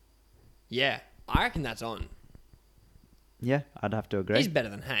 Yeah, I reckon that's on. Yeah, I'd have to agree. He's better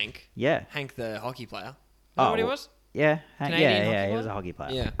than Hank. Yeah. Hank, the hockey player. You know what he was? Yeah, Canadian hockey he player? was a hockey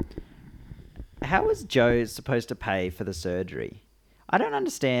player. Yeah. How was Joe supposed to pay for the surgery? I don't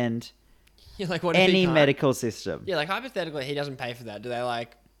understand Yeah, like what if he any can't? medical system. Yeah, like hypothetically, he doesn't pay for that. Do they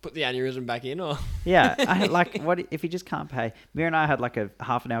like put the aneurysm back in or? Yeah, like what if he just can't pay? Mira and I had like a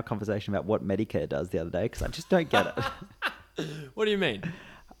half an hour conversation about what Medicare does the other day because I just don't get it. What do you mean?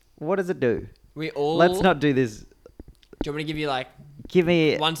 What does it do? We all. Let's not do this. Do you want me to give you like Give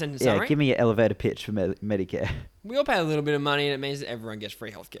me one sentence yeah, summary? give me your elevator pitch for Medicare. We all pay a little bit of money, and it means that everyone gets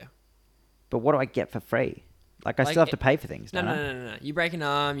free healthcare. But what do I get for free? Like I Like, still have to pay for things, No, don't no, I? no, no, no. You break an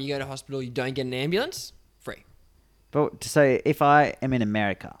arm, you go to hospital, you don't get an ambulance, free. But so if I am in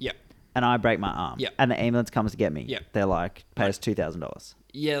America, Yep. and I break my arm, Yep. and the ambulance comes to get me, Yep. they're like, pay us $2,000.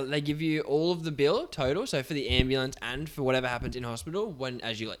 Yeah, they give you all of the bill total, so for the ambulance and for whatever happens in hospital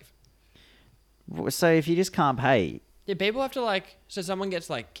as you leave. So if you just can't pay, Yeah, people have to like. So someone gets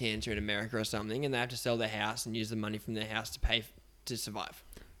like cancer in America or something, and they have to sell their house and use the money from their house to pay to survive.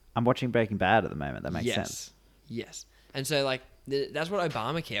 I'm watching Breaking Bad at the moment. That makes yes. sense. Yes. And so like that's what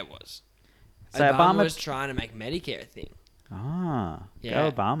Obamacare was. So Obama was trying to make Medicare a thing. Ah, Yeah.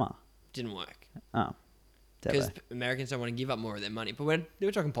 go Obama. Didn't work Oh, because Devo. Americans don't want to give up more of their money. But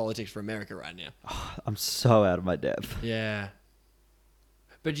we're talking politics for America right now. I'm so out of my depth. Yeah.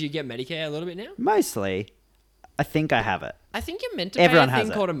 But do you get Medicare a little bit now? Mostly, I think I have it. I think you're meant to Everyone pay a has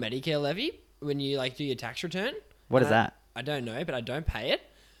thing it. called a Medicare levy when you like do your tax return. What is And that? I don't know, but I don't pay it.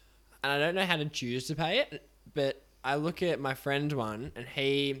 And I don't know how to choose to pay it. But I look at my friend's one and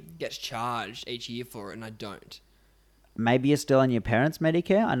he gets charged each year for it and I don't. Maybe you're still on your parents'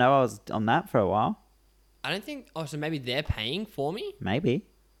 Medicare. I know I was on that for a while. I don't think... Oh, so maybe they're paying for me? Maybe.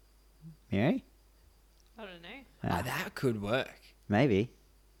 Mary? I don't know. Yeah, Oh, that could work. maybe.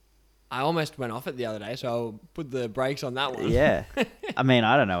 I almost went off it the other day, so I'll put the brakes on that one. Yeah. I mean,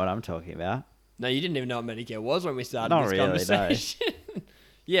 I don't know what I'm talking about. No, you didn't even know what Medicare was when we started Not this really, no. conversation.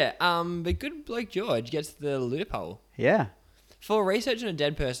 Yeah, but good bloke George gets the loophole. Yeah. For researching a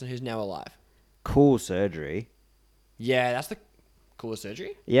dead person who's now alive. Cool surgery. Yeah, that's the coolest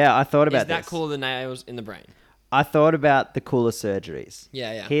surgery. Yeah, I thought about Is that this. cooler than nails in the brain? I thought about the coolest surgeries.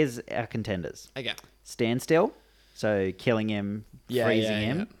 Yeah, yeah. Here's our contenders. Okay. Standstill. So killing him, freezing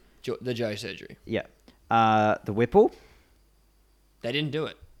him. The Joe surgery. Yeah. The Whipple. They didn't do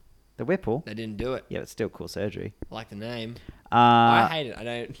it. The Whipple. They didn't do it. Yeah, it's still cool surgery. I like the name. I Uh, hate it. I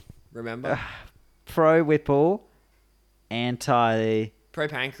don't remember. pro Whipple, anti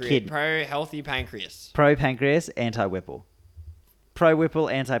Pro-pancreas. Kid. Pro-healthy pancreas. Pro-pancreas, anti-Whipple. Pro-Whipple,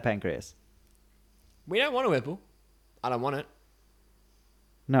 anti-pancreas. We don't want a Whipple. I don't want it.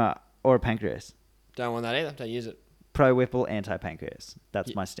 No, or a pancreas. Don't want that either. Don't use it. Pro-Whipple, anti-pancreas.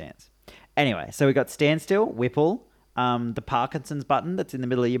 That's my stance. Anyway, so we got standstill, Whipple, the Parkinson's button that's in the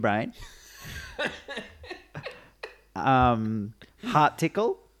middle of your brain. Heart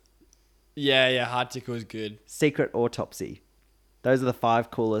tickle, Yeah, heart tickle is good. secret autopsy. Those are the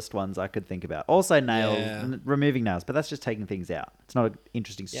 5 coolest ones I could think about. Also nails, Yeah. removing nails, but that's just taking things out. It's not an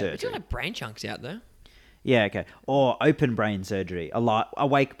interesting Yeah, but you surgery. got like brain chunks out though. Yeah, okay. Or open brain surgery,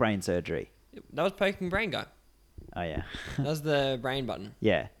 awake brain surgery. That was poking brain guy. Oh yeah, That was the brain button.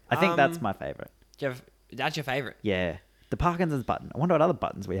 yeah. I think that's my favorite. That's your favorite. Yeah, the Parkinson's button. I wonder what other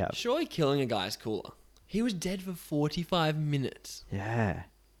buttons we have. Surely killing a guy is cooler. He was dead for 45 minutes. Yeah,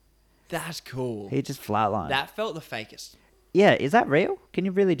 That's cool. he just flatlined. That felt the fakest. Yeah, is that real? Can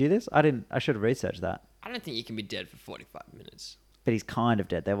you really do this? I should have researched that. I don't think you can be dead for 45 minutes. But he's kind of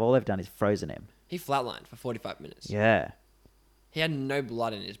dead. All they've done is frozen him. He flatlined for 45 minutes. Yeah. He had no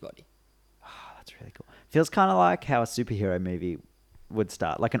blood in his body. Oh, that's really cool. Feels kind of like how a superhero movie would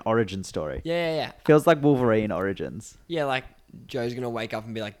start, like an origin story. Yeah. Feels like Wolverine origins. Yeah, like Joe's going to wake up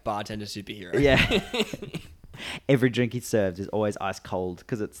and be like bartender superhero. Yeah. Every drink he serves is always ice cold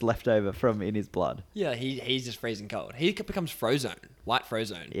because it's left over from in his blood. Yeah, he's just freezing cold. He becomes Frozone. White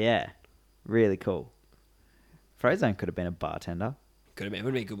Frozone. Yeah. Really cool. Frozone could have been a bartender. Could have been. It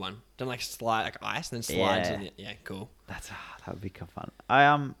would be a good one. Done like slide, like ice, and then slides. Yeah. On the, yeah, cool. That would be fun. I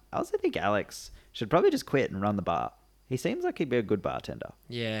also think Alex should probably just quit and run the bar. He seems like he'd be a good bartender.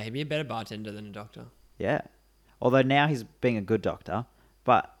 Yeah, he'd be a better bartender than a doctor. Yeah. Although now he's being a good doctor,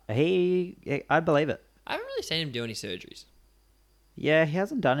 but I'd believe it. I haven't really seen him do any surgeries. Yeah, he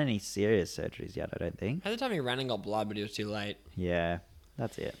hasn't done any serious surgeries yet, I don't think. At the time he ran and got blood, but he was too late. Yeah,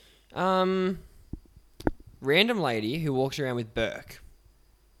 that's it. Random lady who walks around with Burke.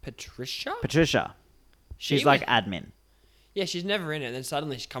 Patricia? Patricia. She's She like was- admin. Yeah, she's never in it. And then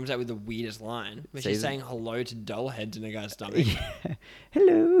suddenly she comes out with the weirdest line where she's Season- saying hello to doll heads in a guy's stomach.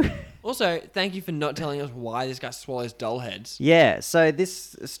 Hello. Also, thank you for not telling us why this guy swallows doll heads. Yeah, so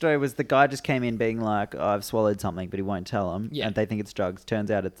this story was the guy just came in being like, oh, I've swallowed something, but he won't tell them. Yeah. And they think it's drugs. Turns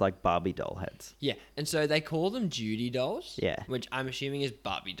out it's like Barbie doll heads. Yeah, and so they call them Judy dolls. Yeah. Which I'm assuming is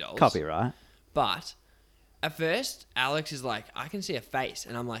Barbie dolls. Copyright. But at first, Alex is like, I can see a face.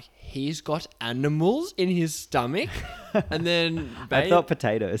 And I'm like, he's got animals in his stomach? And then I thought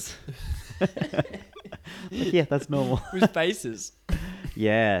potatoes. Yeah, that's normal. with faces.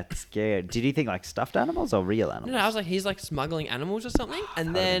 Yeah, it's scary. Did you think like stuffed animals or real No, animals? no, I was like, he's like smuggling animals or something.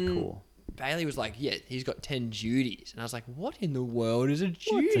 And That would've been then cool. Bailey was like, yeah, he's got 10 Judys. And I was like, what in the world is a What's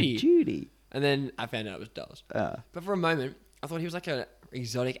Judy? a Judy? And then I found out it was dolls. But for a moment, I thought he was like an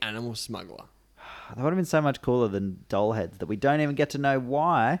exotic animal smuggler. That would have been so much cooler than doll heads that we don't even get to know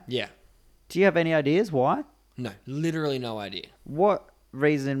why. Yeah. Do you have any ideas why? No, literally no idea. What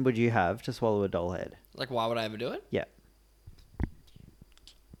reason would you have to swallow a doll head? Like, why would I ever do it? Yeah.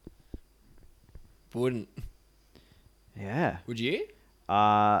 Wouldn't. Yeah. Would you?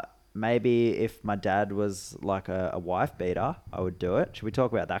 Maybe if my dad was like a wife beater, I would do it. Should we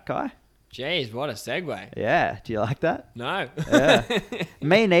talk about that guy? Jeez, what a segue. Yeah. Do you like that? No. Yeah.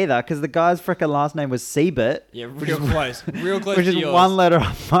 Me neither, because the guy's freaking last name was Siebert. Yeah, real close. Real close Which to is yours. one letter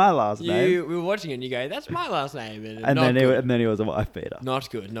off my last name. We were watching it and you go, that's my last name. And, And not then, good. and then he was a wife beater. Not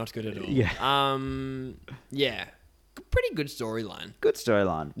good. Not good at all. Yeah. Yeah. Pretty good storyline. Good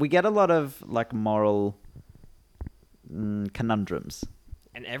storyline. We get a lot of like moral conundrums.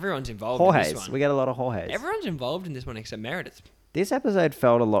 And everyone's involved in this Jorge's. one. We get a lot of Jorge's. Everyone's involved in this one except Meredith. This episode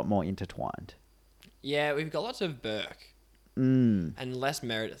felt a lot more intertwined. Yeah, we've got lots of Burke Mm. and less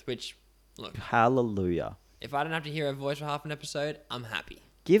Meredith, which, look, Hallelujah. if I don't have to hear her voice for half an episode, I'm happy.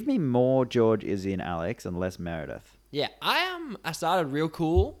 Give me more George, Izzy, and Alex and less Meredith. Yeah, I started real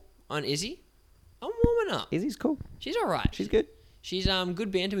cool on Izzy. I'm warming up. Izzy's cool. She's all right. She's good. She's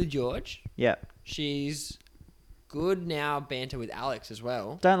good banter with George. Yeah. She's good now banter with Alex as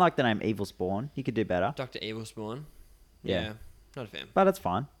well. Don't like the name Evil Spawn. You could do better. Dr. Evil Spawn. Yeah. Yeah, not a fan. But it's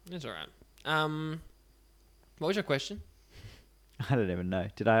fine. It's all right. What was your question? I don't even know.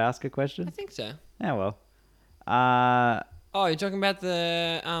 Did I ask a I question? think so. Yeah, well. Oh, you're talking about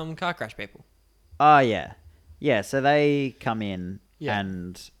the car crash people. Oh, yeah. Yeah, so they come in Yeah.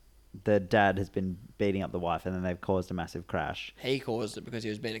 and the dad has been beating up the wife and then they've caused a massive crash. He caused it because he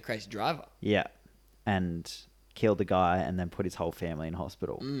was being a crazy driver. Yeah. And killed the guy and then put his whole family in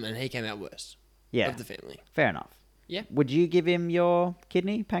hospital. And he came out worse. Yeah. Of the family. Fair enough. Yeah. Would you give him your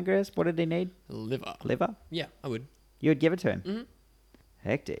kidney, pancreas? What did he need? Liver. Liver? Yeah, I would. You would give it to him? Mhm.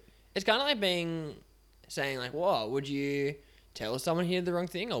 Hectic. It's kind of like saying like, "Whoa, would you tell someone he did the wrong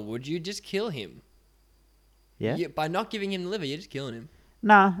thing, or would you just kill him?" Yeah. By not giving him the liver, you're just killing him.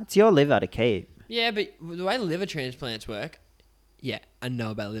 Nah, it's your liver to keep. Yeah, but the way liver transplants work, yeah, I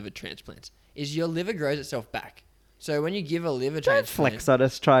know about liver transplants, is your liver grows itself back. So when you give a liver Don't transplant... flex on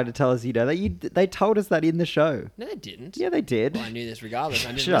us trying to tell us you know that. They told us that in the show. No, they didn't. Yeah, they did. Well, I knew this regardless. I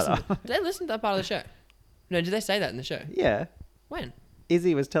didn't Shut listen. up. Did they listen to that part of the show? No, did they say that in the show? Yeah. When?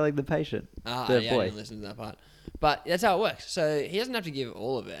 Izzy was telling the patient. Ah, the yeah, I boy. didn't listen to that part. But that's how it works. So he doesn't have to give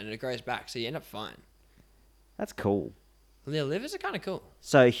all of it, and it grows back, so you end up fine. That's cool. The livers are kind of cool.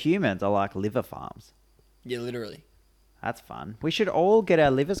 So humans are like liver farms. Yeah, literally. That's fun. We should all get our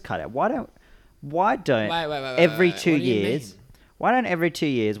livers cut out. Why don't Wait, every wait. 2 What do you years? mean? Why don't every 2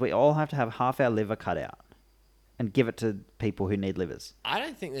 years we all have to have half our liver cut out and give it to people who need livers? I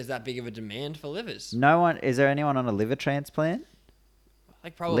don't think there's that big of a demand for livers. No one. Is there anyone on a liver transplant?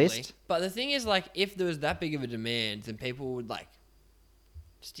 Like, probably. List? But the thing is, like, if there was that big of a demand, then people would, like,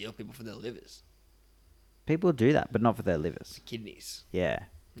 steal people for their livers. People do that, but not for their livers. Kidneys. Yeah,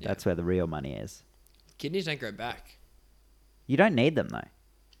 that's where the real money is. Kidneys don't grow back. You don't need them though.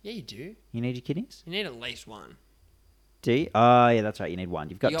 Yeah, you do. You need your kidneys? You need at least one. Do you? Oh, yeah, that's right. You need one.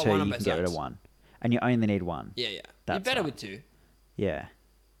 You've got You got two. one on You both can get rid of sides. one, and you only need one. Yeah. You're That's better right. with two. Yeah.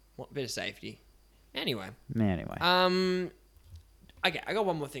 What bit of safety. Anyway. Anyway, Okay, I got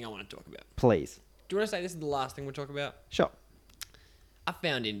one more thing I want to talk about. please. Do you want to say this is the last thing we'll talk about? Sure. I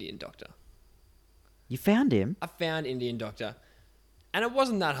found Indian Doctor. You found him. I found Indian Doctor. And it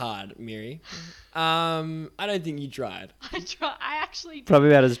wasn't that hard, Miri. I don't think you tried. I actually did. Probably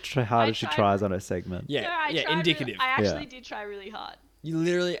about as hard I as she tried- tries on her segment. Yeah, No, I tried indicative. I actually Yeah. did try really hard.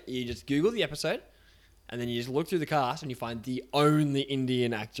 You just Google the episode, and then you just look through the cast, and you find the only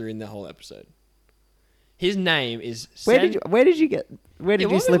Indian actor in the whole episode. His name is... Where did you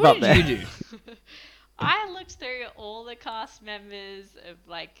slip up there? What did you do? I looked through all the cast members of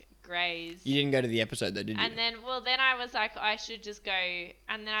like Grey's. You didn't go to the episode, though, did you? And then I was like, I should just go.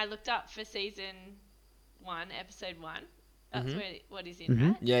 And then I looked up for season 1, episode 1. That's what he's in,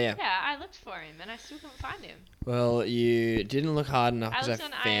 right? Yeah. Yeah, I looked for him and I still couldn't find him. Well, you didn't look hard enough because looked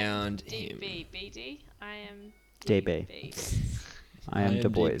on found him. IMDb. BD? I am DB. I am IMDb. Du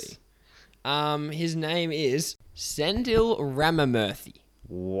Bois. His name is Sendil Ramamurthy.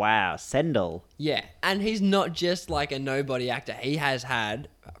 Wow, Sendel. Yeah, and he's not just like a nobody actor. He has had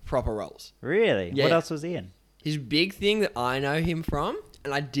proper roles. Really? Yeah. What else was he in? His big thing that I know him from,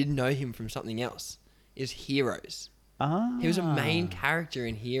 and I did know him from something else, is Heroes. Ah. He was a main character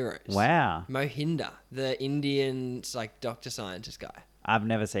in Heroes. Wow. Mohinder, the Indian like doctor scientist guy. I've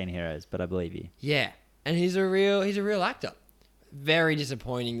never seen Heroes, but I believe you. Yeah, and he's a real actor. Very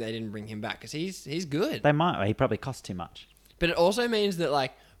disappointing they didn't bring him back because he's good. They might. He probably cost too much. But it also means that,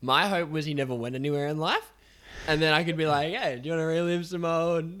 like, my hope was he never went anywhere in life. And then I could be like, hey, do you want to relive some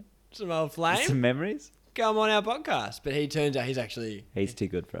old flame? Some memories? Come on our podcast. But he turns out He's too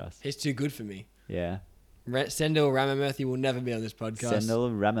good for us. he's too good for me. Yeah. Sendil Ramamurthy will never be on this podcast. Sendel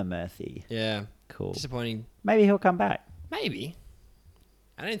Ramamurthy. Yeah. Cool. Disappointing. Maybe he'll come back. Maybe.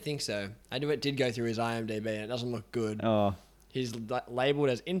 I don't think so. Did go through his IMDb and it doesn't look good. Oh, He's labelled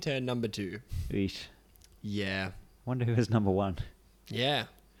as intern number 2. eesh. Yeah. Wonder who was number 1. Yeah.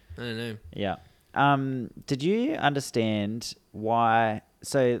 I don't know. Yeah. Did you understand why?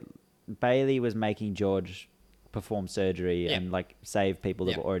 So Bailey was making George perform surgery Yeah. and like save people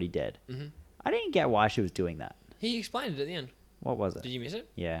that Yeah. were already dead. hmm I didn't get why she was doing that. He explained it at the end. What was it? Did you miss it?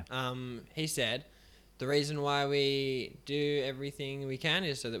 Yeah. He said, the reason why we do everything we can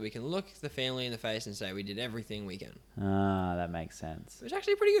is so that we can look the family in the face and say we did everything we can. Ah, that makes sense. It was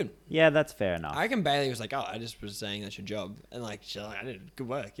actually pretty good. Yeah, that's fair enough. I reckon Bailey was like, oh, I just was saying that's your job. And like, she's like, I did good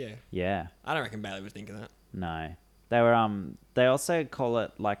work, yeah. Yeah. I don't reckon Bailey was thinking that. No. They were they also call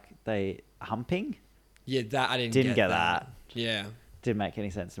it like humping. Yeah, that I Didn't get that. Yeah. Didn't make any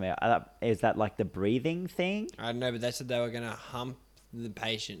sense to me. Is that like the breathing thing? I don't know, but they said they were going to hump the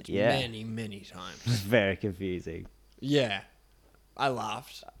patient Yeah. many, many times. It's very confusing. Yeah. I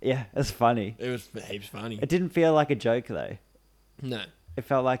laughed. Yeah, it's funny. It was heaps funny. It didn't feel like a joke though. No. It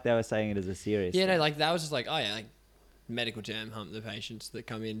felt like they were saying it as a serious Yeah, thing. no, like that was just like, oh yeah, like medical term, hump the patients that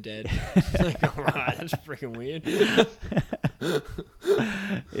come in dead. Like, all right, that's freaking weird.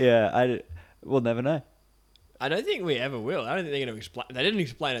 Yeah, we'll never know. I don't think we ever will. I don't think they're going to explain. They didn't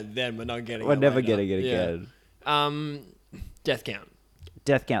explain it then. We're not getting. We're it never later. getting it again. Death count.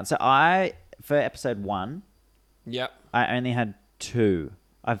 Death count. So for episode 1, Yep. I only had 2.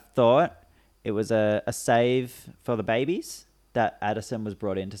 I thought it was a save for the babies that Addison was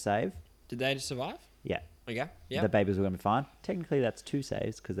brought in to save. Did they survive? Yeah. Okay. Yeah. The babies were going to be fine. Technically, that's 2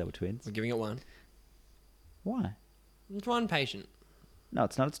 saves because they were twins. We're giving it 1. Why? It's 1 patient. No,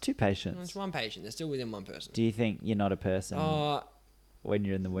 it's not. It's 2 It's patients. 1 patient. They're still within 1 person. Do you think you're not a person when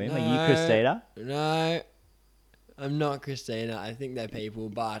you're in the womb? Are you no. Christina? No. I'm not Christina. I think they're people,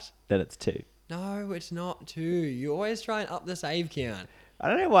 but... Then it's 2. No, it's not 2. You always try and up the save count. I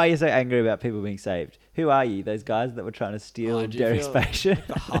don't know why you're so angry about people being saved. Who are you? Those guys that were trying to steal I do Derek's feel patient?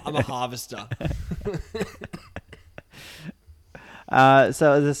 I'm a harvester.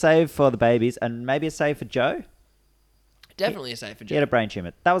 So it was a save for the babies and maybe a save for Joe. Definitely a save for He Joe. had a brain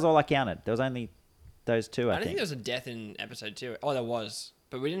tumor. That was all I counted. There was only those 2, I I don't think think. there was a death in episode 2. Oh, there was.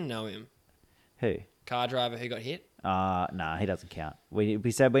 But we didn't know him. Who? Car driver who got hit. Nah, he doesn't count.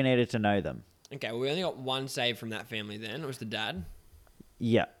 We said we needed to know them. Okay, well, we only got 1 save from that family then. It was the dad.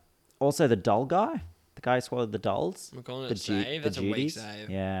 Yeah. Also, the doll guy. The guy who swallowed the dolls. We're calling it The a save. That's a weak Judys. save.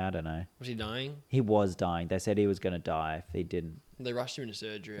 Yeah, I don't know. Was he dying? He was dying. They said he was going to die if he didn't. They rushed him into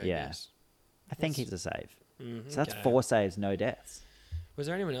surgery, I Yeah. guess. I think he's a save. Mhm, So that's okay. 4 saves, no deaths. Was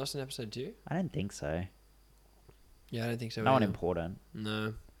there anyone else in episode 2? I don't think so. Yeah, I don't think so. No one either. important.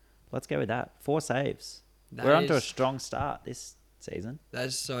 No. Let's go with that. 4 saves. That We're on to a is- strong start this season.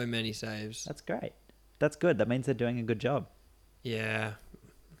 There's so many saves. That's great. That's good. That means they're doing a good job. Yeah.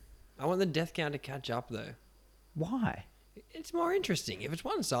 I want the death count to catch up, though. Why? It's more interesting. If it's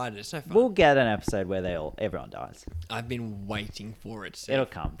one-sided, it's no fun. We'll get an episode where everyone dies. I've been waiting for it. It'll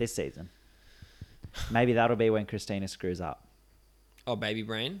come this season. Maybe that'll be when Christina screws up. Oh, baby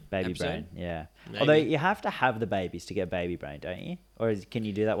brain? Baby episode? brain, yeah. Maybe. Although you have to have the babies to get baby brain, don't you? Or can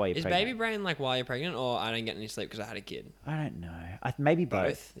you do that while you're Is pregnant? baby brain like while you're pregnant, or I don't get any sleep because I had a kid? I don't know. Maybe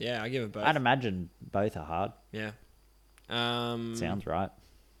both. Yeah, I give it both. I'd imagine both are hard. Yeah. Sounds right.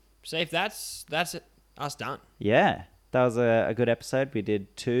 So if that's it, us done. Yeah, that was a good episode. We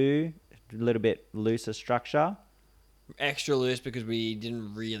did 2, a little bit looser structure. Extra loose because we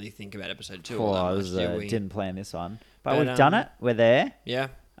didn't really think about episode 2 Oh, all I that much, did we? didn't plan this one. But But, we've done it. We're there. Yeah.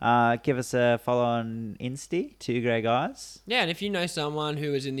 Give us a follow on Insta, 2 Grey Guys. Yeah, and if you know someone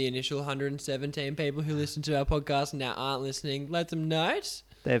who was in the initial 117 people who listened to our podcast and now aren't listening, let them know.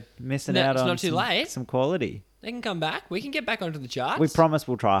 They're missing No, out it's on not too late. some quality. They can come back. We can get back onto the charts. We promise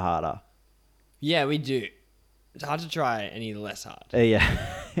we'll try harder. Yeah, we do. It's hard to try any less hard. Yeah.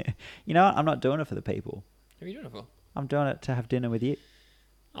 You know what? I'm not doing it for the people. What are you doing it for? I'm doing it to have dinner with you.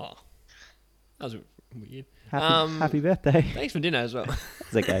 Oh, that was weird. Happy birthday. Thanks for dinner as well.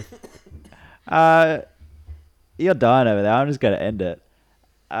 It's okay. You're dying over there. I'm just going to end it.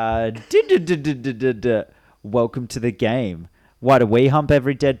 Welcome to the game. Why do we hump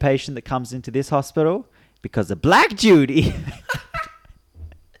every dead patient that comes into this hospital? Because of Black Judy.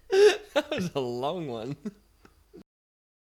 That was a long one.